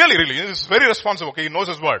is this is very responsive. Okay, he knows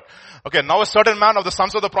his word. Okay, now a certain man of the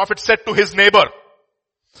sons of the prophet said to his neighbor,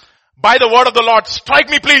 by the word of the Lord, strike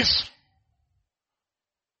me please.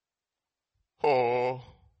 Oh,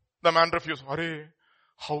 the man refused. Hurry,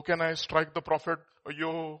 how can I strike the prophet?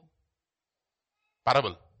 Ayyo.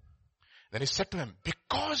 Parable. Then he said to him,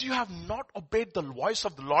 because you have not obeyed the voice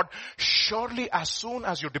of the Lord, surely as soon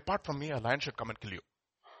as you depart from me, a lion should come and kill you.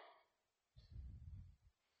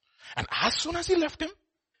 And as soon as he left him,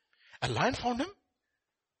 a lion found him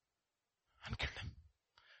and killed him.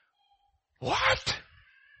 What?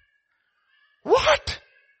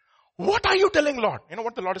 What are you telling, Lord? You know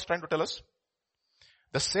what the Lord is trying to tell us?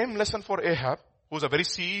 The same lesson for Ahab, who's a very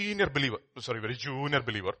junior believer,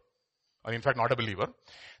 or in fact not a believer.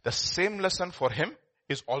 The same lesson for him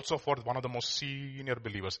is also for one of the most senior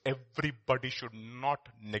believers. Everybody should not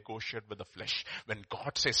negotiate with the flesh. When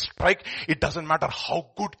God says strike, it doesn't matter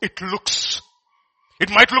how good it looks. It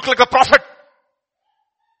might look like a prophet.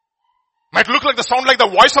 Might look like the sound like the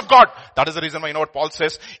voice of God. That is the reason why, you know what Paul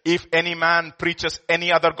says? If any man preaches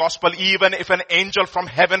any other gospel, even if an angel from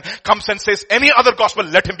heaven comes and says any other gospel,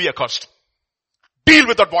 let him be accursed. Deal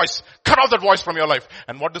with that voice. Cut off that voice from your life.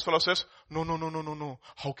 And what this fellow says? No.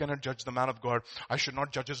 How can I judge the man of God? I should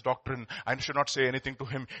not judge his doctrine. I should not say anything to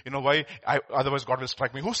him. You know why? Otherwise God will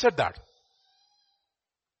strike me. Who said that?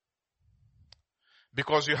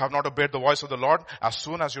 Because you have not obeyed the voice of the Lord, as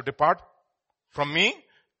soon as you depart from me,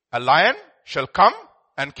 a lion shall come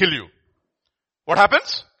and kill you. What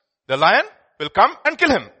happens? The lion will come and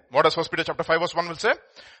kill him. What does 1 Peter chapter 5 verse 1 will say?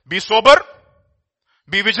 Be sober,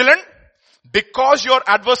 be vigilant, because your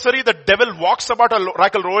adversary, the devil, walks about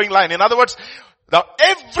like a roaring lion. In other words,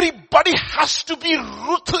 everybody has to be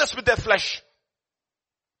ruthless with their flesh.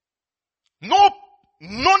 No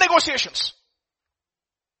negotiations.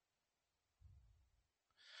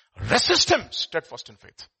 Resist him, steadfast in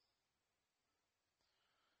faith.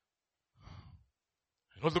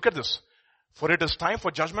 Look at this. For it is time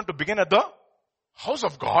for judgment to begin at the house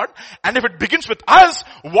of God. And if it begins with us,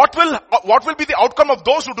 what will be the outcome of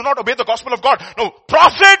those who do not obey the gospel of God? No,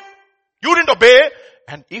 prophet, you didn't obey.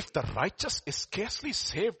 And if the righteous is scarcely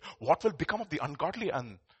saved, what will become of the ungodly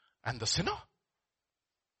and the sinner?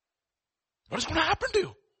 What is going to happen to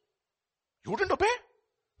you? You didn't obey.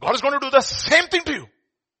 God is going to do the same thing to you.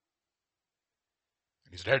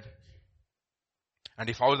 He's dead. And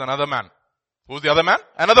he found another man. Who's the other man?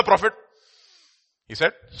 Another prophet. He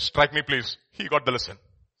said, strike me please. He got the lesson.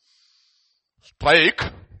 Strike.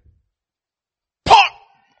 Pah!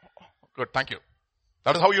 Good, thank you.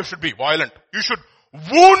 That is how you should be, violent. You should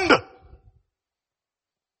wound.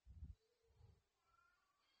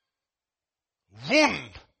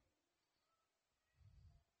 Wound.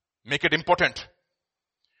 Make it impotent.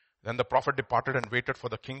 Then the prophet departed and waited for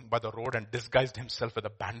the king by the road and disguised himself with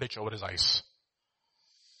a bandage over his eyes.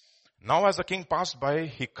 Now as the king passed by,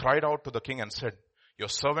 he cried out to the king and said, your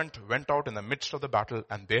servant went out in the midst of the battle,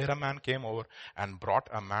 and there a man came over and brought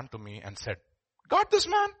a man to me and said, got this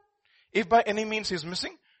man? If by any means he is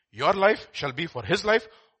missing, your life shall be for his life,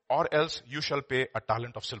 or else you shall pay a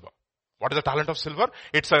talent of silver. What is a talent of silver?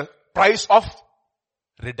 It's a price of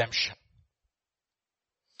redemption.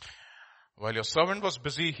 While your servant was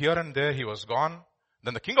busy here and there, he was gone.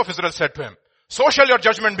 Then the king of Israel said to him, so shall your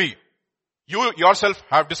judgment be. You yourself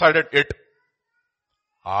have decided it.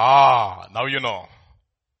 Now you know.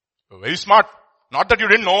 Very smart. Not that you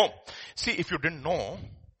didn't know. See, if you didn't know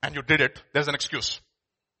and you did it, there's an excuse.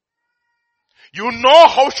 You know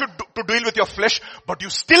how to deal with your flesh, but you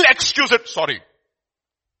still excuse it. Sorry.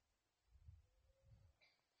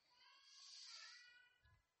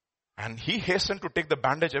 And he hastened to take the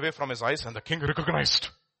bandage away from his eyes, and the king recognized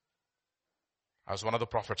as one of the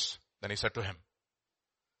prophets. Then he said to him,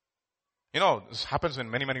 you know, this happens in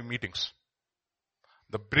many, many meetings.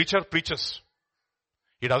 The preacher preaches.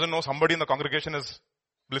 He doesn't know somebody in the congregation is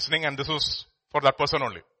listening, and this is for that person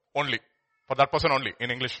only. Only. For that person only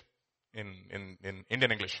in English. in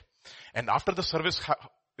Indian English. And after the service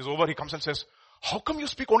is over, he comes and says, how come you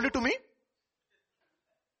speak only to me?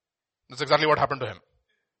 That's exactly what happened to him.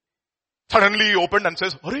 Suddenly he opened and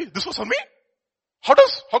says, Hurry, this was on me?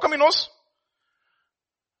 How come he knows?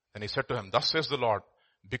 Then he said to him, thus says the Lord,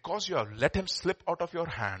 because you have let him slip out of your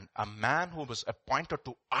hand, a man who was appointed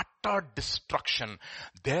to utter destruction,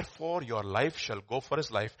 therefore your life shall go for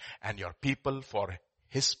his life and your people for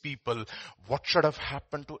his people. What should have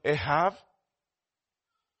happened to Ahab?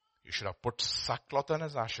 You should have put sackcloth on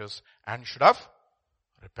his ashes and should have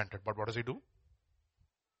repented. But what does he do?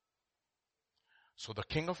 So the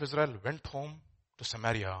king of Israel went home to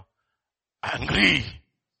Samaria angry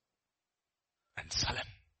and sullen.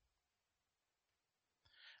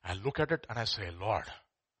 I look at it and I say, Lord,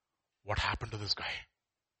 what happened to this guy?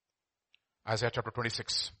 Isaiah chapter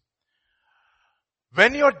 26.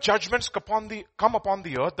 When your judgments come upon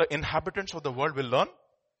the earth, the inhabitants of the world will learn.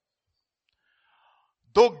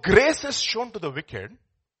 Though grace is shown to the wicked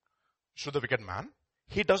man,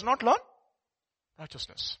 he does not learn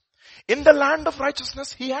righteousness. In the land of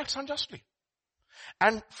righteousness, he acts unjustly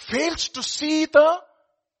and fails to see the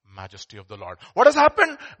majesty of the Lord. What has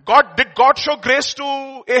happened? Did God show grace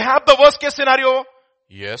to Ahab, the worst case scenario?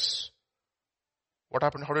 Yes. What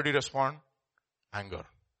happened? How did he respond? Anger.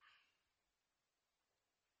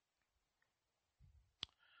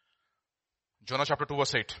 Jonah chapter 2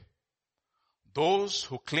 verse 8. Those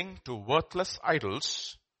who cling to worthless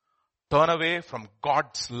idols turn away from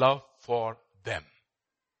God's love for them.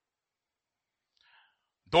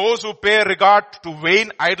 Those who pay regard to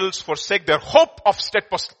vain idols forsake their hope of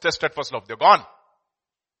steadfast love. They're gone.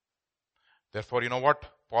 Therefore, you know what?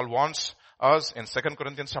 Paul warns us in 2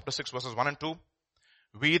 Corinthians chapter 6 verses 1 and 2.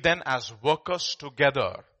 We then as workers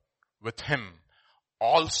together with him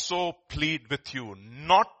also plead with you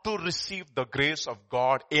not to receive the grace of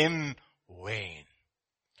God in vain.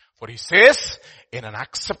 For he says, in an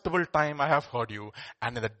acceptable time I have heard you,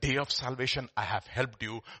 and in the day of salvation I have helped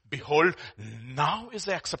you. Behold, now is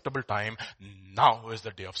the acceptable time. Now is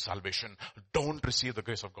the day of salvation. Don't receive the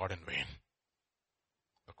grace of God in vain.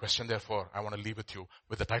 The question therefore, I want to leave with you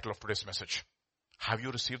with the title of today's message. Have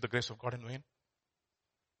you received the grace of God in vain?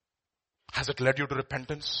 Has it led you to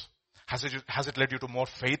repentance? Has it led you to more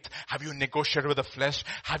faith? Have you negotiated with the flesh?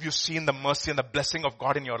 Have you seen the mercy and the blessing of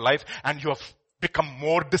God in your life and you have become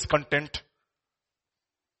more discontent?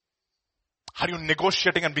 Are you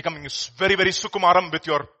negotiating and becoming very, very sukumaram with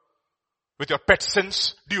your pet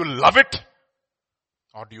sins? Do you love it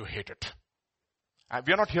or do you hate it? And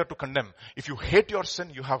we are not here to condemn. If you hate your sin,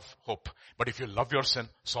 you have hope. But if you love your sin,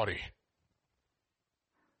 sorry.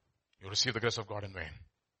 You receive the grace of God in vain.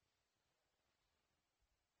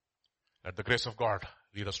 Let the grace of God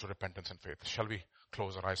lead us to repentance and faith. Shall we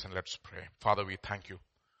close our eyes and let's pray. Father, we thank you.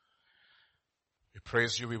 We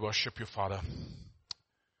praise you. We worship you, Father.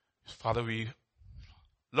 Father, we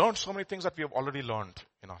learned so many things that we have already learned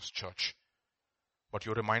in our church. But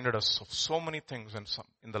you reminded us of so many things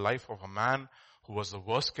in the life of a man who was the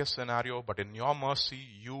worst case scenario, but in your mercy,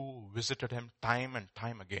 you visited him time and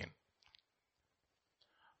time again.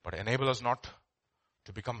 But enable us not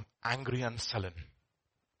to become angry and sullen.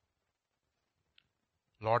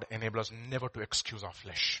 Lord, enable us never to excuse our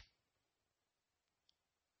flesh.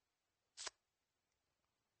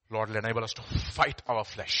 Lord, enable us to fight our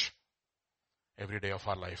flesh every day of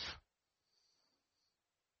our life.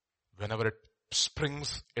 Whenever it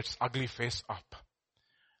springs its ugly face up,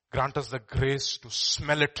 grant us the grace to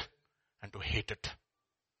smell it and to hate it.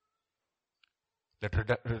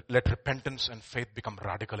 Let repentance and faith become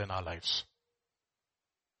radical in our lives.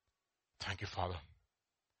 Thank you, Father.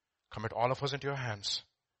 Commit all of us into your hands.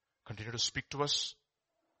 Continue to speak to us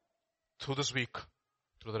through this week,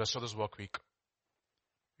 through the rest of this work week.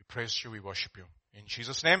 We praise you, we worship you. In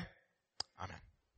Jesus' name, amen.